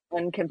so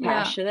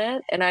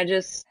uncompassionate. And I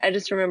just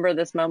remember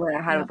this moment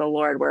I had with the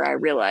Lord where I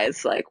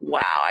realized like,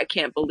 wow, I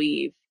can't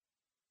believe,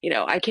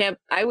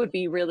 I would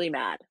be really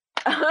mad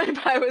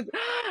if I was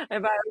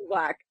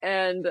Black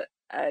and,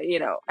 I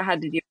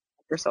had to deal with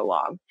it for so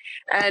long.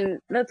 And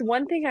that's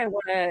one thing I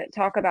want to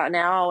talk about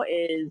now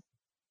is,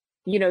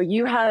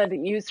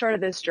 you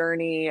started this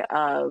journey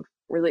of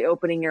really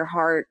opening your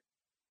heart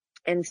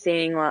and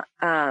seeing,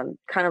 kind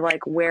of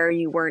like where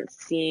you weren't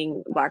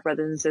seeing Black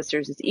brothers and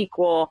sisters as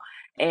equal.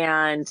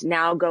 And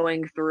now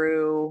going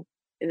through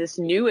this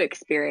new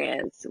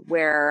experience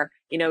where,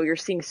 you're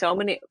seeing so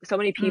many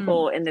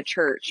people in the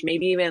church,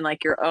 maybe even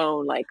like your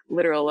own, like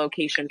literal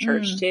location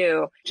church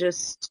too,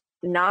 just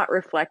not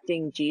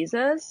reflecting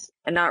Jesus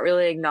and not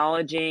really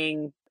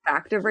acknowledging the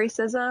fact of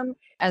racism.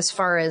 As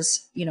far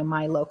as,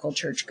 my local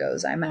church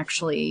goes, I'm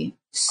actually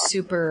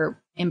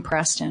super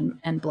impressed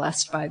and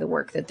blessed by the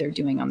work that they're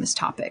doing on this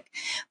topic.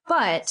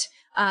 But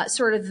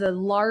sort of the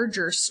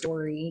larger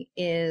story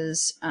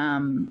is,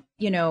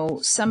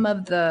 some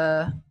of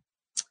the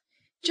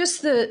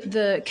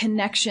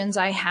connections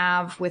I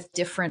have with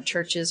different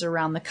churches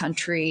around the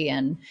country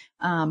and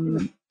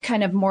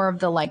kind of more of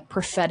the like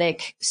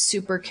prophetic,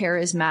 super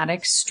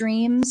charismatic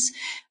streams.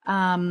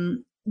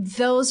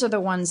 Those are the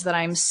ones that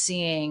I'm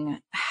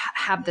seeing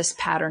have this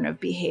pattern of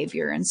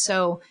behavior. And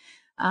so,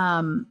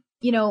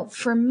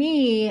 for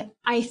me,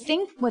 I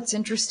think what's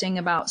interesting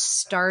about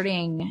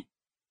starting,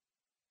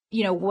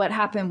 what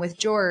happened with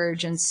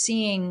George and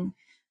seeing,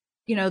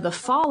 the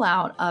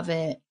fallout of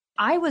it,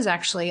 I was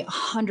actually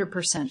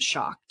 100%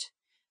 shocked.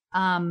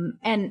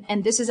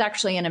 And this is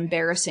actually an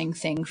embarrassing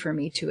thing for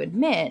me to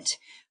admit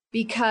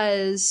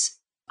because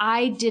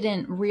I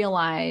didn't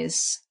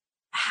realize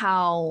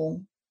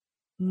how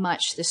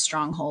much this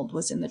stronghold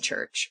was in the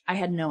church. I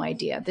had no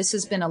idea. This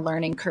has been a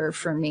learning curve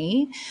for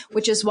me,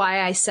 which is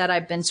why I said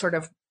I've been sort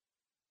of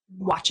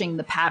watching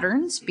the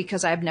patterns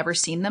because I've never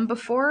seen them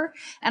before.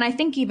 And I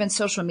think even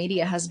social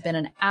media has been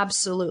an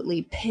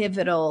absolutely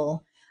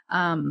pivotal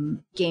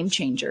game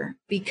changer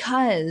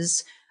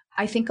because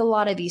I think a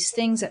lot of these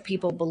things that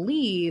people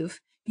believe,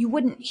 you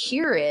wouldn't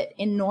hear it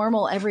in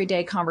normal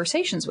everyday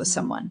conversations with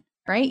someone,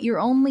 right?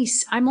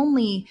 I'm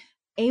only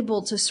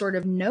able to sort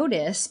of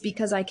notice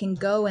because I can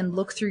go and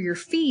look through your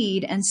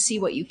feed and see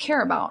what you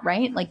care about,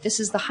 right? Like this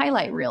is the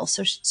highlight reel.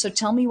 So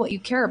tell me what you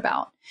care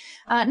about.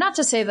 Not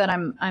to say that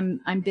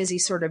I'm busy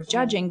sort of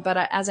judging, but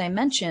as I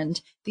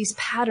mentioned, these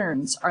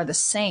patterns are the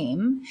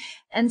same.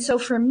 And so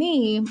for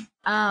me,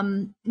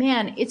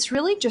 man, it's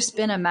really just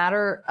been a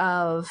matter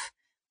of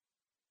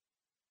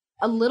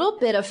a little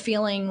bit of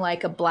feeling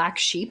like a black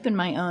sheep in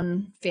my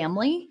own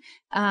family.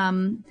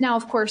 Now,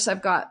 of course,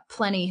 I've got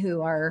plenty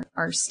who are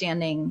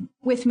standing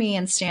with me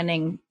and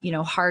standing,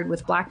 hard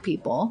with Black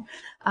people.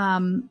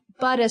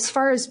 But as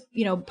far as,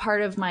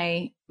 part of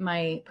my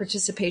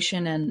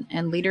participation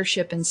and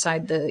leadership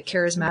inside the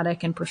charismatic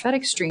and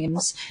prophetic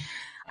streams,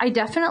 I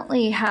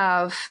definitely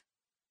have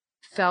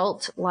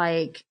felt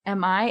like,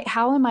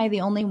 how am I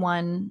the only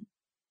one?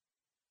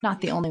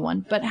 Not the only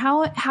one, but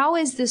how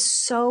is this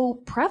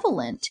so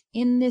prevalent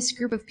in this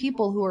group of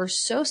people who are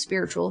so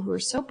spiritual, who are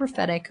so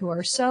prophetic, who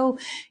are so,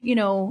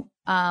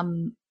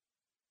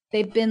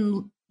 they've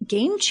been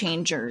game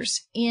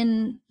changers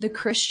in the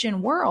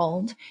Christian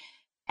world,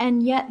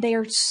 and yet they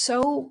are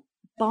so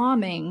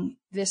bombing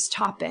this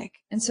topic.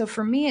 And so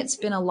for me, it's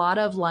been a lot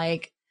of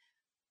like,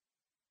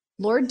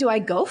 Lord, do I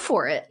go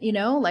for it?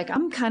 Like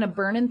I'm kind of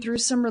burning through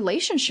some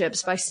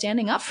relationships by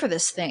standing up for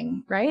this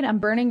thing, right? I'm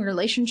burning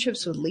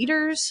relationships with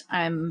leaders.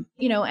 And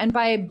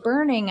by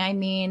burning, I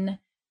mean,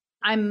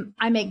 I'm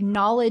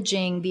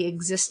acknowledging the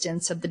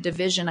existence of the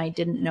division I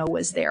didn't know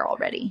was there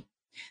already.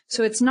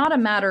 So it's not a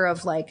matter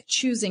of like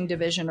choosing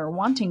division or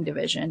wanting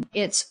division.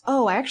 It's,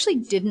 I actually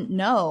didn't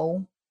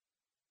know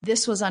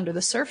this was under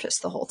the surface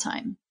the whole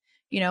time.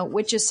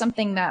 Which is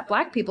something that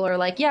Black people are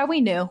like, yeah,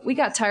 we knew. We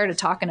got tired of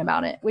talking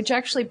about it, which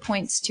actually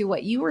points to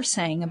what you were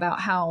saying about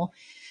how,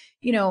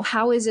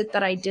 how is it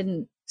that I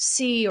didn't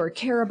see or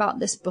care about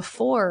this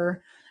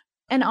before?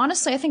 And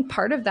honestly, I think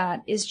part of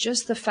that is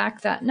just the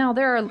fact that now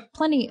there are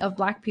plenty of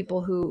Black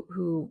people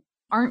who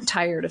aren't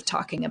tired of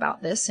talking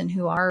about this and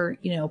who are,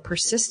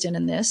 persistent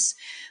in this.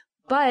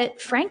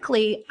 But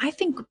frankly, I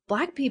think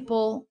Black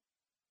people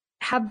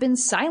have been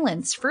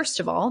silenced, first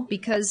of all,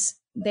 because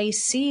they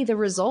see the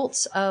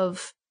results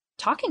of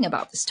talking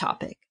about this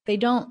topic.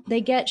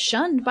 They get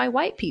shunned by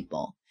white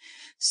people.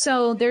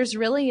 So there's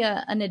really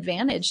an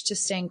advantage to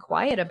staying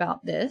quiet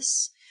about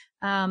this.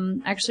 I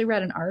actually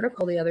read an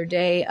article the other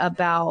day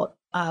about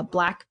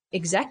Black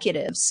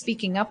executives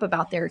speaking up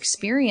about their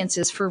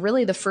experiences for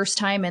really the first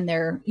time in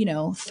their,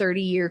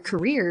 30-year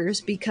careers,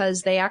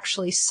 because they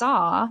actually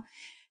saw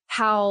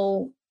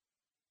how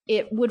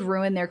it would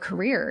ruin their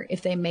career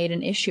if they made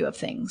an issue of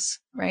things,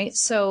 right?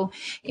 So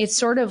it's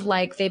sort of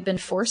like they've been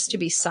forced to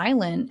be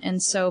silent.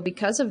 And so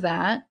because of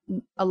that,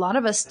 a lot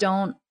of us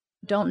don't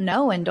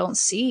know and don't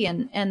see.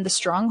 And the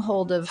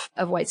stronghold of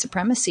white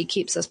supremacy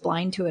keeps us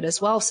blind to it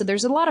as well. So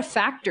there's a lot of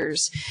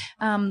factors.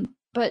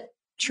 But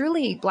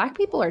truly, Black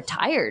people are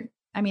tired.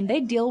 I mean,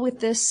 they deal with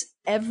this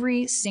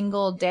every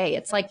single day.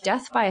 It's like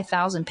death by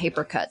 1,000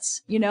 paper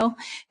cuts.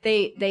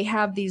 They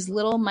have these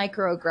little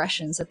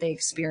microaggressions that they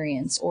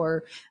experience,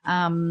 or,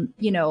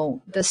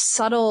 the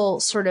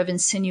subtle sort of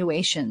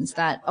insinuations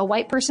that a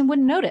white person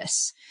wouldn't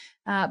notice.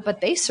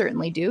 But they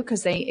certainly do,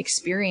 because they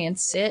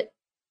experience it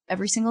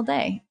every single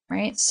day.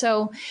 Right.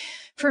 So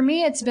for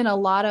me, it's been a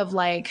lot of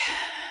like,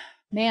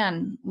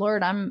 man,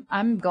 Lord,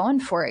 I'm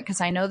going for it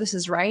because I know this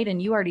is right.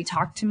 And you already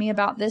talked to me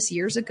about this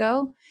years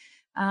ago.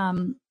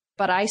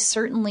 But I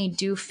certainly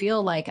do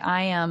feel like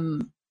I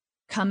am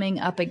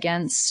coming up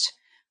against,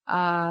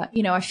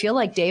 I feel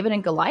like David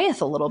and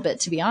Goliath a little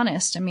bit, to be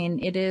honest. I mean,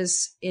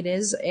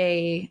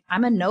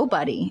 I'm a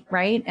nobody,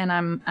 right? And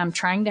I'm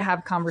trying to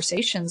have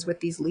conversations with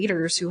these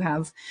leaders who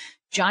have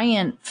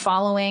giant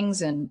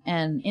followings and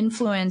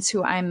influence,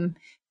 who I'm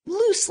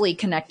loosely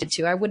connected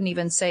to. I wouldn't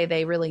even say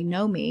they really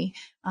know me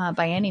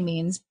by any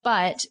means,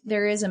 but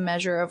there is a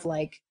measure of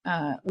like,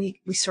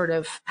 we sort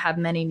of have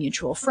many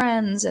mutual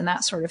friends and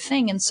that sort of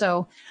thing. And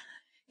so,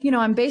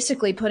 I'm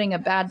basically putting a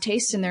bad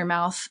taste in their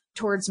mouth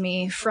towards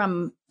me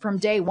from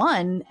day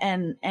one.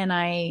 And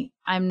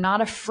I'm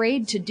not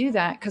afraid to do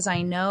that because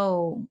I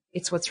know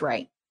it's what's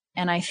right.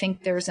 And I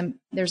think there's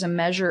a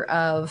measure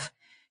of,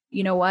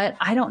 you know what?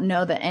 I don't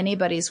know that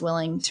anybody's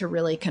willing to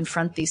really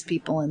confront these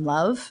people in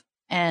love.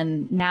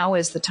 And now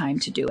is the time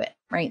to do it,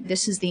 right?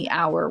 This is the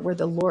hour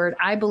where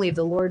I believe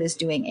the Lord is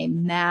doing a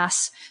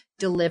mass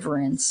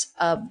deliverance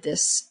of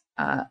this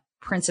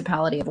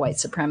principality of white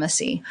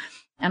supremacy.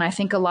 And I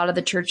think a lot of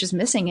the church is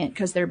missing it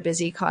because they're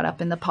busy caught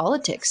up in the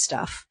politics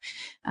stuff.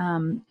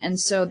 And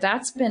so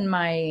that's been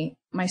my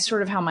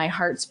sort of how my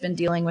heart's been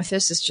dealing with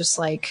this, is just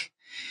like,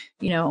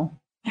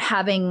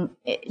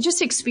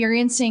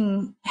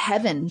 experiencing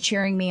heaven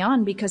cheering me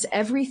on, because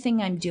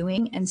everything I'm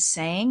doing and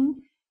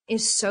saying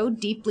is so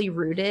deeply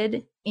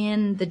rooted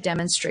in the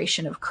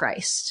demonstration of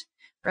Christ,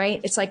 right?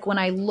 It's like when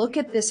I look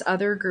at this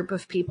other group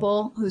of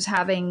people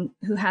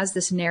who has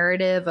this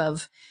narrative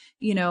of,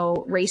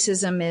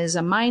 racism is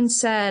a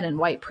mindset and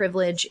white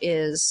privilege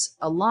is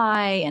a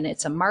lie and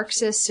it's a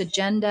Marxist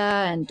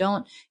agenda, and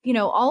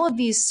all of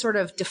these sort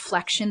of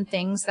deflection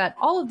things, that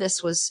all of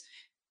this was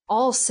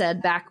all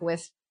said back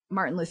with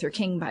Martin Luther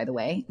King, by the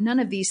way. None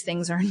of these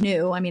things are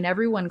new. I mean,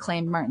 everyone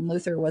claimed Martin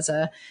Luther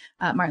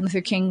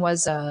King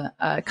was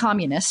a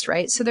communist,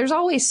 right? So there's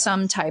always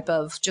some type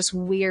of just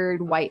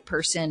weird white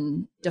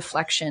person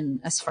deflection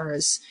as far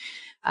as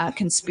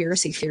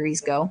conspiracy theories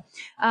go.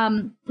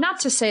 Not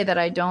to say that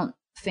I don't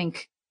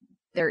think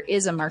there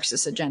is a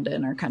Marxist agenda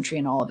in our country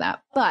and all of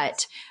that,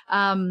 but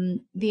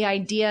the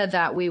idea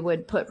that we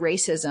would put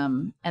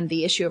racism and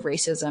the issue of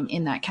racism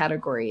in that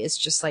category is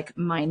just like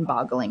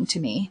mind-boggling to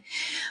me.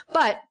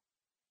 But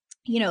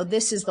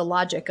this is the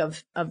logic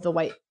of the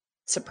white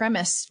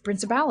supremacist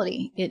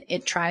principality.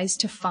 It tries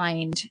to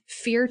find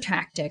fear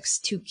tactics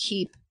to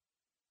keep,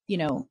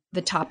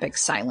 the topic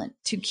silent,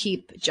 to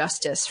keep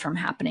justice from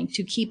happening,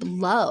 to keep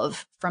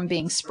love from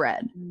being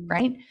spread,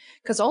 right?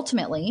 Because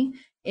ultimately,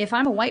 if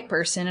I'm a white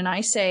person and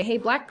I say, hey,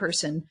 Black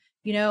person,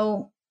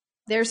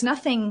 there's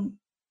nothing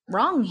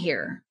wrong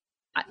here.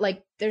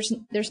 Like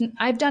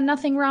I've done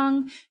nothing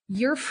wrong.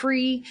 You're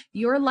free.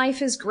 Your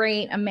life is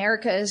great.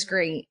 America is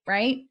great,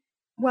 right?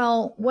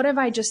 Well, what have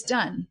I just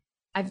done?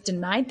 I've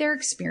denied their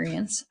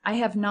experience. I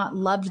have not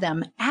loved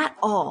them at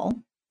all,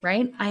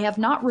 right? I have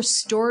not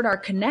restored our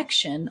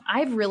connection.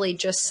 I've really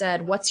just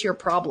said, what's your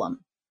problem?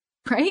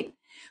 Right?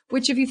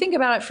 Which, if you think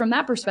about it from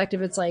that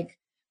perspective, it's like,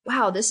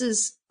 wow, this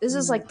is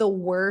like the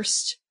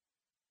worst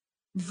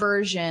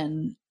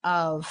version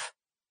of,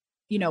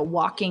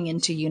 walking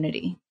into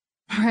unity.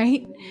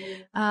 Right.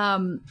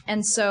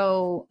 And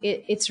so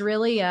it's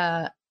really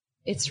a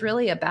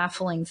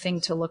baffling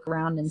thing to look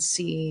around and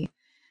see,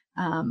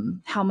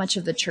 how much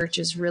of the church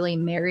is really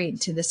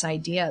married to this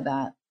idea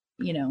that,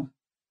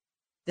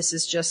 this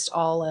is just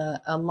all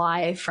a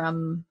lie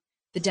from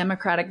the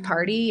Democratic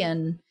Party.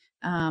 And,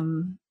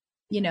 and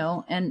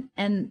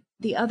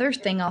the other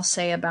thing I'll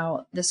say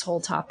about this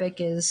whole topic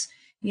is,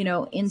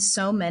 in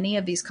so many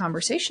of these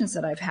conversations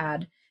that I've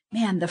had,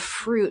 man, the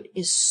fruit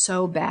is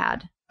so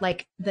bad.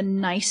 Like the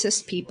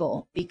nicest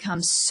people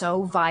become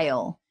so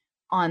vile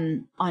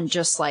on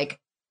just like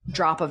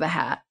drop of a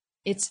hat.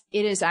 It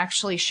is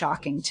actually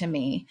shocking to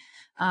me.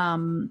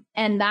 And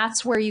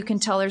that's where you can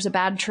tell there's a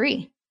bad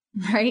tree,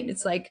 right?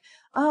 It's like,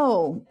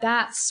 oh,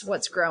 that's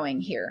what's growing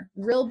here.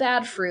 Real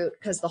bad fruit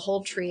because the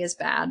whole tree is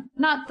bad.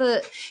 Not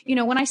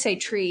when I say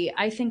tree,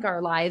 I think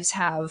our lives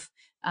have,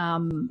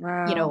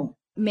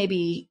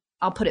 maybe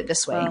I'll put it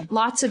this way,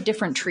 lots of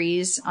different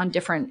trees on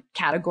different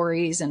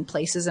categories and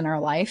places in our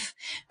life.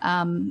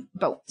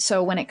 But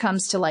so when it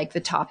comes to like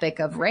the topic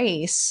of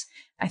race,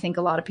 I think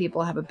a lot of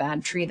people have a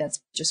bad tree that's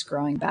just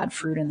growing bad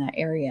fruit in that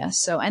area.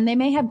 So, and they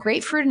may have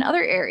great fruit in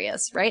other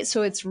areas, right?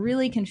 So it's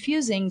really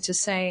confusing to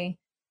say,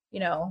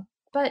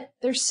 but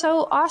they're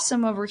so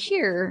awesome over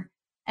here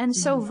and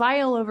so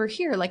vile over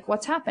here. Like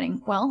what's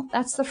happening? Well,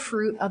 that's the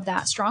fruit of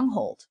that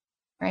stronghold.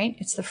 Right?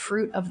 It's the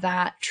fruit of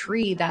that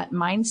tree, that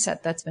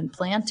mindset that's been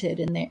planted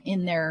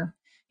in their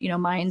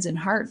minds and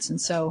hearts.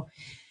 And so,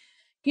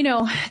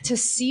 to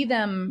see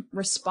them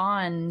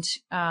respond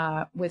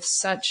with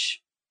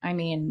such,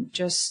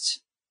 just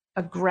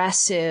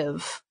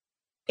aggressive,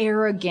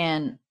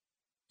 arrogant,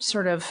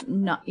 sort of,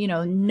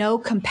 no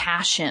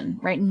compassion,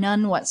 right?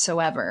 None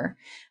whatsoever.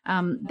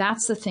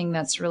 That's the thing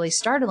that's really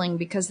startling,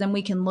 because then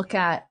we can look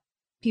at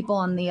people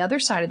on the other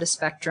side of the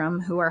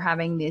spectrum who are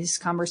having these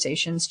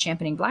conversations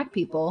championing Black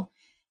people,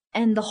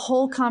 and the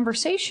whole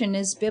conversation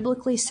is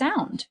biblically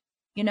sound.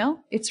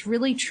 It's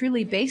really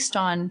truly based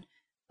on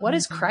what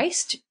does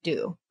Christ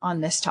do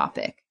on this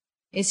topic?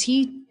 Is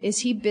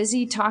he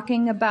busy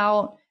talking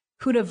about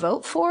who to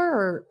vote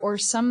for or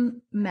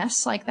some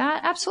mess like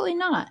that? Absolutely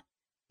not.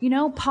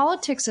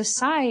 Politics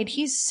aside,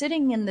 he's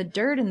sitting in the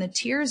dirt and the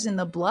tears and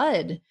the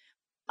blood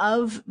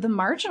of the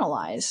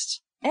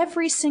marginalized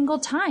every single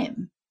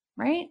time.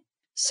 Right?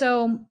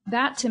 So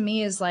that to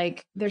me is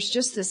like, there's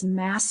just this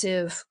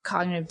massive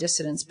cognitive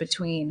dissonance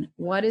between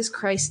what is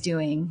Christ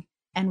doing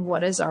and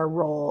what is our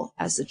role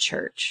as a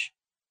church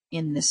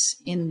in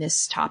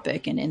this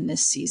topic and in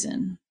this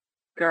season.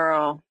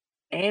 Girl.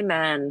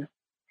 Amen.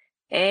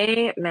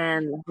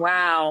 Amen.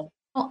 Wow.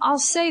 Well, I'll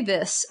say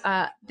this.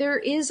 There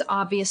is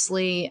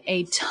obviously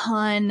a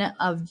ton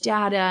of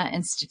data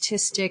and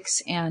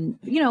statistics and,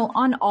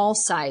 on all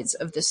sides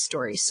of this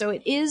story. So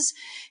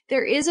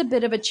there is a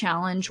bit of a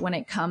challenge when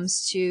it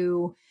comes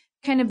to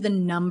kind of the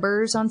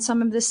numbers on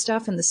some of this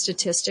stuff and the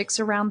statistics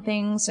around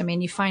things.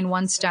 You find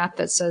one stat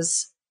that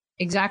says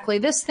exactly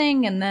this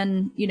thing, and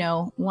then,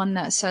 one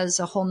that says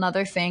a whole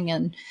nother thing.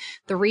 And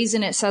the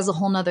reason it says a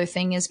whole nother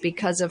thing is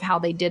because of how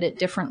they did it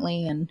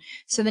differently. And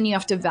so then you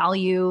have to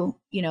value,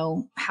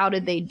 how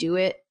did they do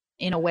it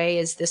in a way?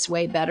 Is this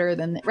way better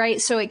than,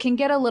 right? So it can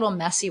get a little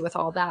messy with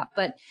all that.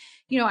 But,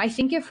 I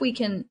think if we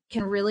can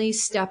really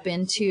step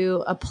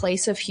into a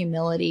place of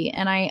humility,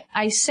 and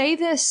I say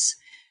this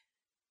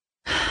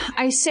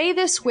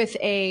with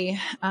a,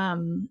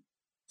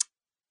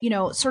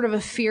 sort of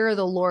a fear of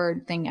the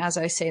Lord thing as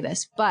I say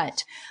this,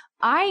 but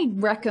I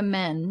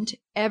recommend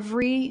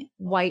every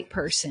white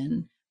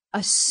person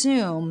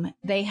assume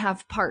they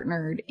have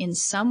partnered in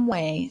some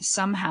way,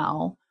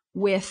 somehow,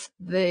 with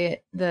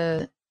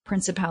the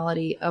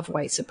principality of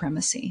white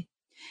supremacy.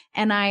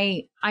 And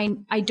I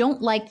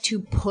don't like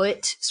to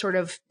put sort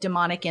of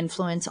demonic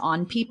influence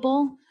on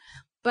people,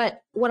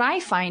 but what I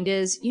find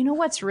is,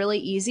 what's really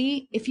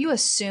easy? If you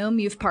assume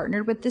you've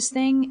partnered with this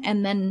thing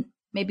and then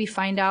maybe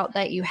find out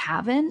that you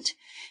haven't,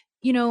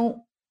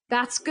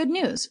 that's good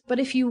news. But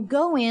if you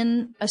go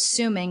in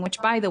assuming, which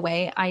by the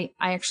way, I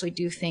actually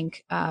do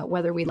think,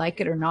 whether we like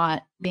it or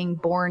not, being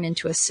born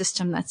into a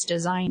system that's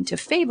designed to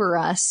favor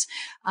us,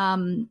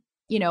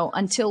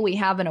 until we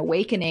have an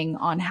awakening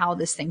on how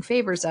this thing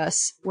favors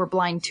us, we're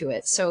blind to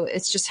it. So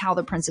it's just how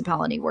the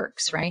principality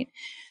works, right?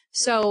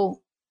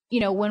 So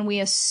when we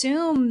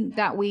assume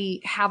that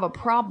we have a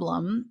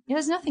problem, it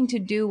has nothing to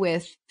do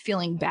with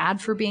feeling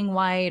bad for being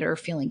white or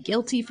feeling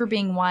guilty for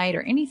being white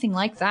or anything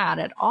like that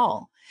at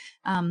all.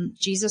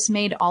 Jesus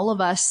made all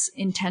of us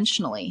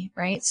intentionally,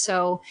 right?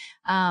 So,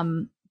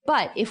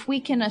 but if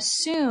we can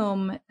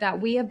assume that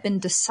we have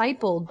been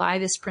discipled by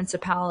this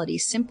principality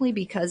simply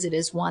because it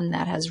is one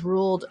that has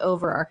ruled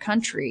over our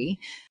country,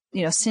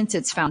 since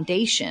its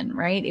foundation,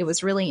 right? It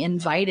was really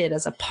invited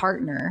as a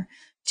partner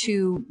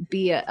to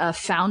be a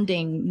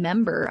founding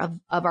member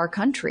of our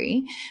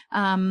country.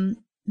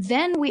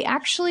 Then we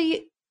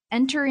actually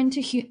enter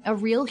into a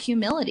real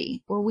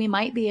humility where we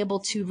might be able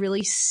to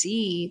really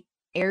see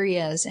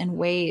areas and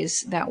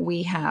ways that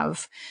we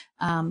have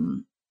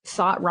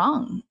thought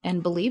wrong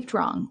and believed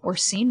wrong or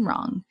seen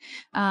wrong.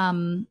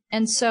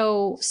 And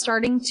so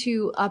starting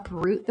to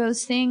uproot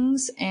those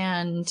things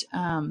and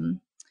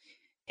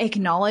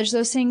acknowledge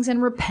those things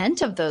and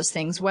repent of those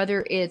things,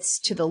 whether it's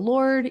to the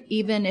Lord,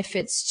 even if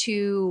it's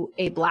to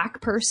a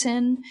Black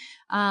person,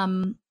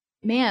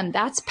 man,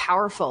 that's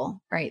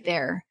powerful right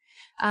there.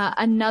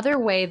 Another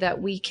way that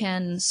we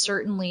can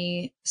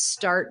certainly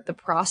start the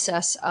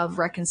process of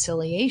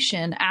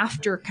reconciliation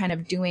after kind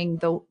of doing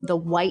the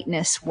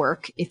whiteness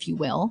work, if you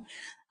will,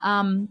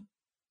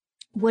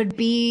 would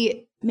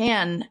be,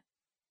 man,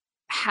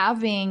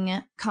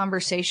 having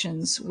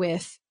conversations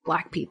with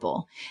Black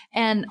people.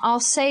 And I'll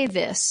say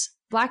this,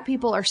 Black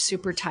people are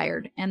super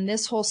tired. And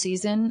this whole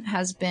season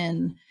has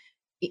been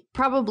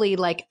probably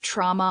like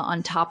trauma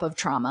on top of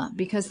trauma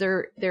because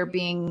they're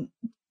being,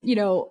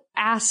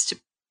 asked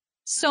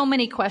so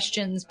many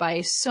questions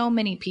by so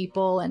many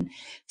people. And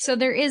so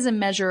there is a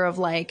measure of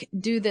like,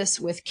 do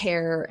this with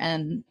care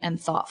and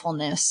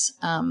thoughtfulness,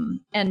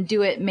 and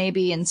do it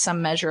maybe in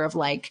some measure of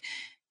like,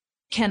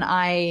 can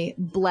I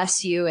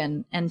bless you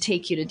and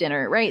take you to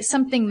dinner, right?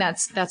 Something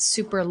that's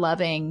super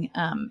loving,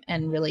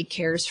 and really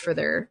cares for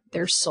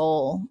their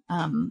soul,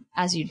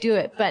 as you do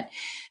it. But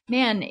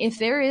man, if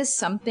there is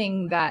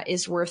something that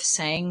is worth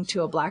saying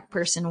to a Black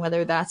person,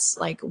 whether that's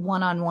like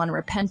one-on-one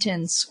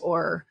repentance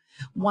or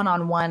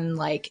one-on-one,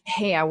 like,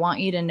 hey, I want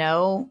you to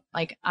know,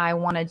 like, I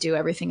want to do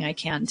everything I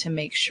can to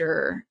make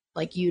sure,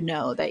 like,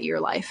 that your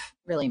life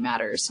really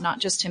matters, not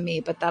just to me,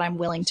 but that I'm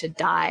willing to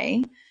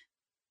die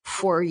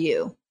for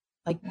you.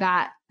 Like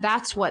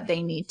that's what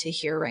they need to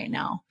hear right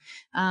now.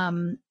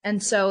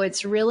 And so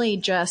it's really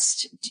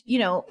just,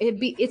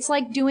 it's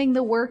like doing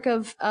the work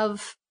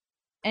of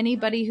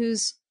anybody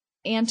who's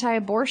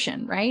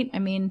anti-abortion, right? I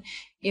mean,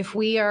 if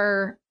we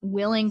are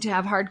willing to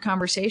have hard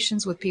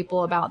conversations with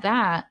people about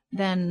that,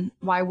 then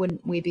why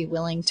wouldn't we be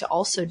willing to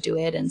also do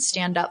it and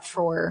stand up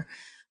for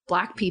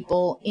Black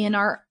people in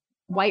our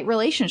white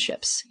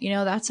relationships?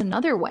 That's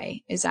another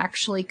way, is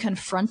actually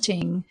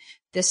confronting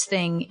this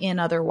thing in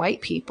other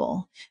white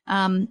people.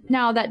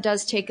 Now that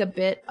does take a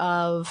bit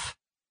of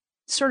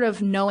sort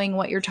of knowing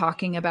what you're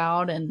talking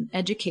about and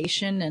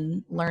education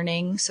and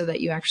learning so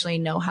that you actually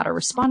know how to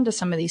respond to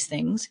some of these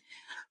things.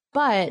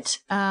 But,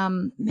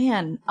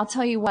 man, I'll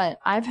tell you what,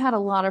 I've had a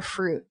lot of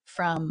fruit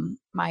from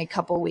my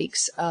couple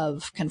weeks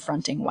of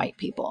confronting white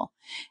people,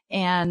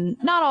 and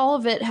not all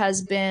of it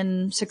has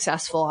been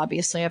successful.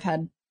 Obviously, I've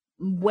had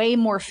way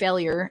more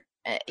failure,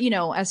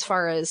 as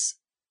far as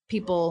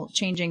people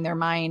changing their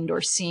mind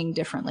or seeing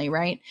differently,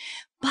 right?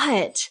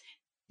 But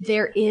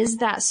there is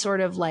that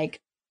sort of like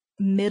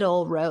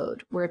middle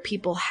road where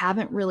people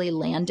haven't really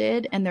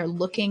landed and they're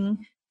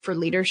looking for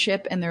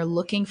leadership and they're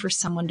looking for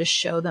someone to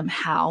show them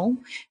how,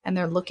 and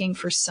they're looking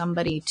for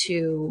somebody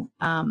to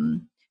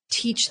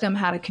teach them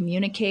how to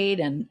communicate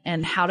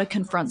and how to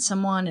confront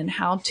someone and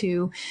how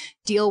to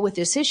deal with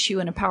this issue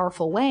in a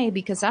powerful way,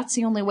 because that's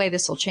the only way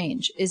this will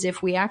change, is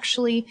if we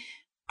actually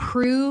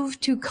prove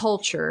to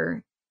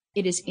culture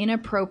it is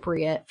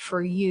inappropriate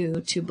for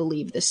you to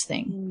believe this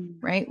thing,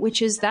 right?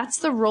 That's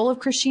the role of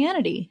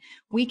Christianity.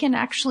 We can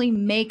actually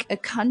make a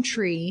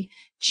country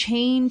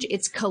change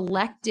its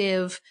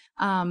collective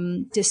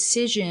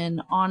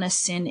decision on a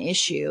sin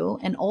issue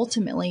and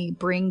ultimately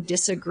bring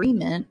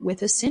disagreement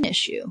with a sin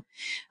issue.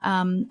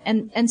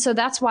 And so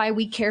that's why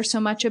we care so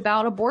much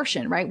about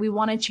abortion, right? We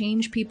want to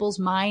change people's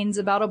minds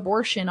about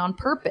abortion on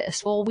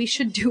purpose. Well, we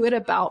should do it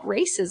about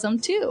racism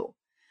too,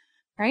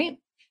 right?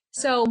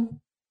 So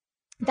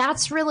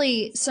that's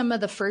really some of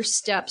the first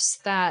steps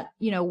that,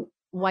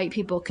 white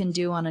people can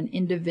do on an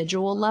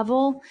individual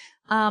level.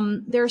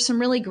 There are some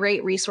really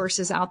great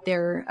resources out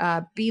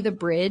there. Be the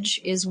Bridge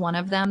is one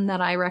of them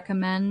that I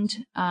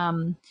recommend.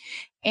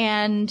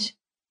 And,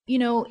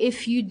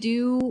 if you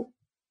do,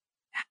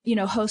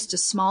 host a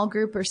small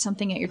group or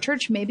something at your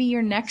church, maybe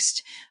your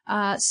next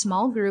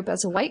small group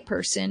as a white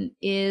person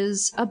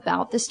is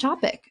about this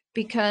topic,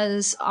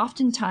 because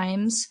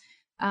oftentimes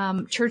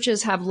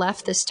churches have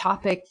left this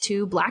topic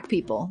to Black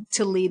people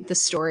to lead the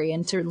story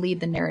and to lead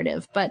the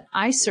narrative. But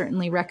I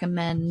certainly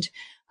recommend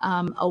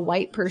a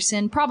white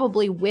person,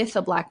 probably with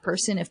a Black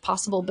person if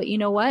possible. But you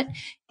know what?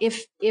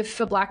 If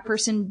a Black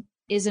person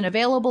isn't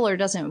available or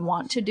doesn't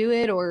want to do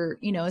it, or,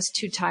 is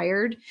too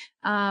tired,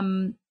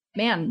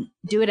 man,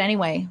 do it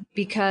anyway,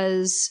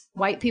 because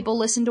white people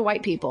listen to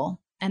white people.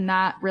 And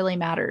that really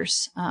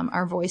matters.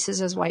 Our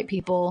voices as white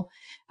people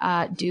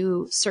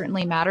do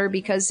certainly matter,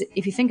 because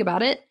if you think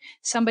about it,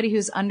 somebody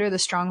who's under the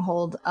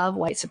stronghold of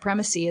white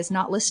supremacy is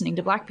not listening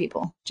to Black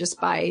people just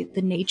by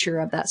the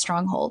nature of that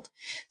stronghold.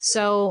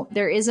 So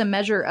there is a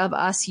measure of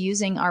us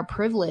using our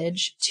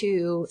privilege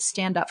to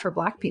stand up for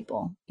Black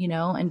people,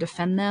 and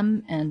defend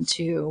them and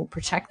to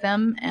protect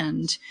them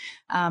and,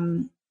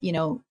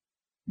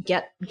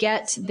 get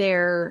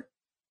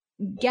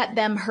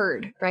them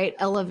heard, right?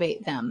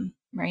 Elevate them.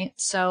 Right.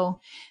 So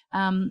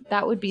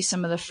that would be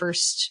some of the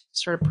first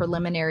sort of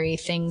preliminary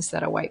things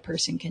that a white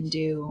person can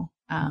do,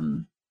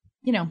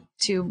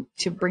 to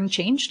bring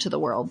change to the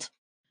world.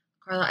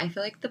 Carla, I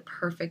feel like the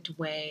perfect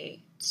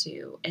way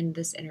to end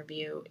this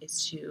interview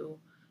is to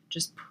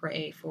just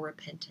pray for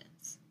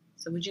repentance.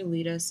 So would you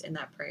lead us in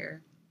that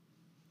prayer?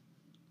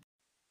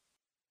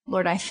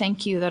 Lord, I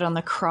thank you that on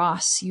the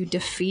cross you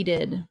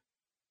defeated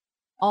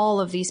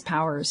all of these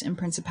powers and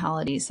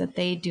principalities, that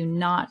they do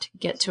not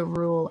get to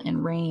rule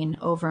and reign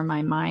over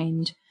my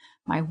mind,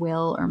 my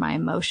will, or my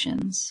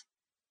emotions.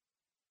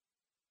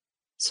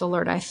 So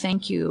Lord, I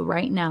thank you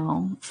right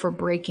now for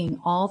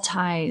breaking all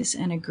ties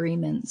and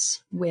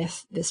agreements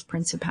with this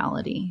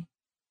principality.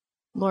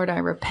 Lord, I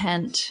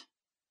repent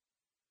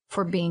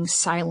for being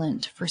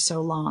silent for so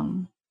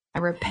long. I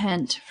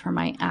repent for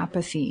my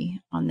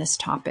apathy on this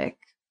topic,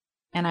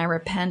 and I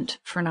repent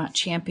for not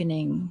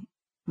championing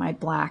my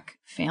Black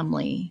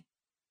family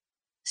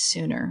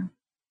sooner.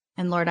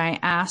 And Lord, I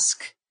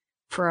ask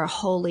for a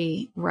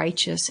holy,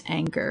 righteous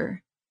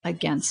anger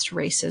against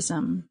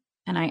racism.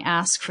 And I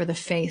ask for the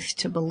faith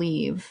to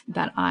believe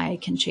that I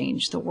can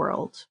change the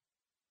world.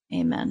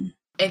 Amen.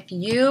 If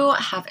you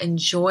have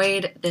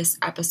enjoyed this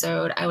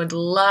episode, I would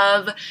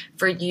love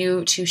for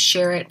you to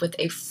share it with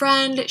a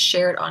friend,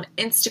 share it on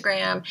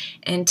Instagram,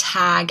 and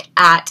tag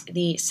at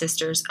the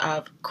Sisters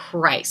of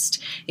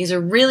Christ. These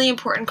are really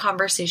important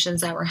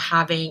conversations that we're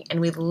having, and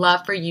we'd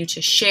love for you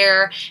to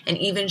share and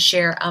even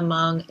share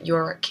among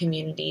your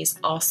communities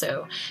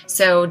also.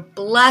 So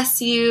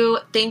bless you.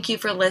 Thank you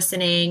for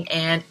listening.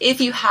 And if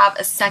you have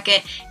a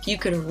second, if you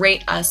could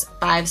rate us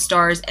 5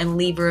 stars and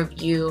leave a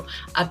review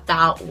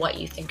about what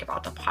you think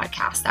about the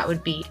podcast, that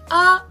would be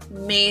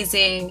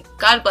amazing.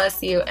 God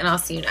bless you, and I'll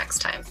see you next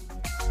time.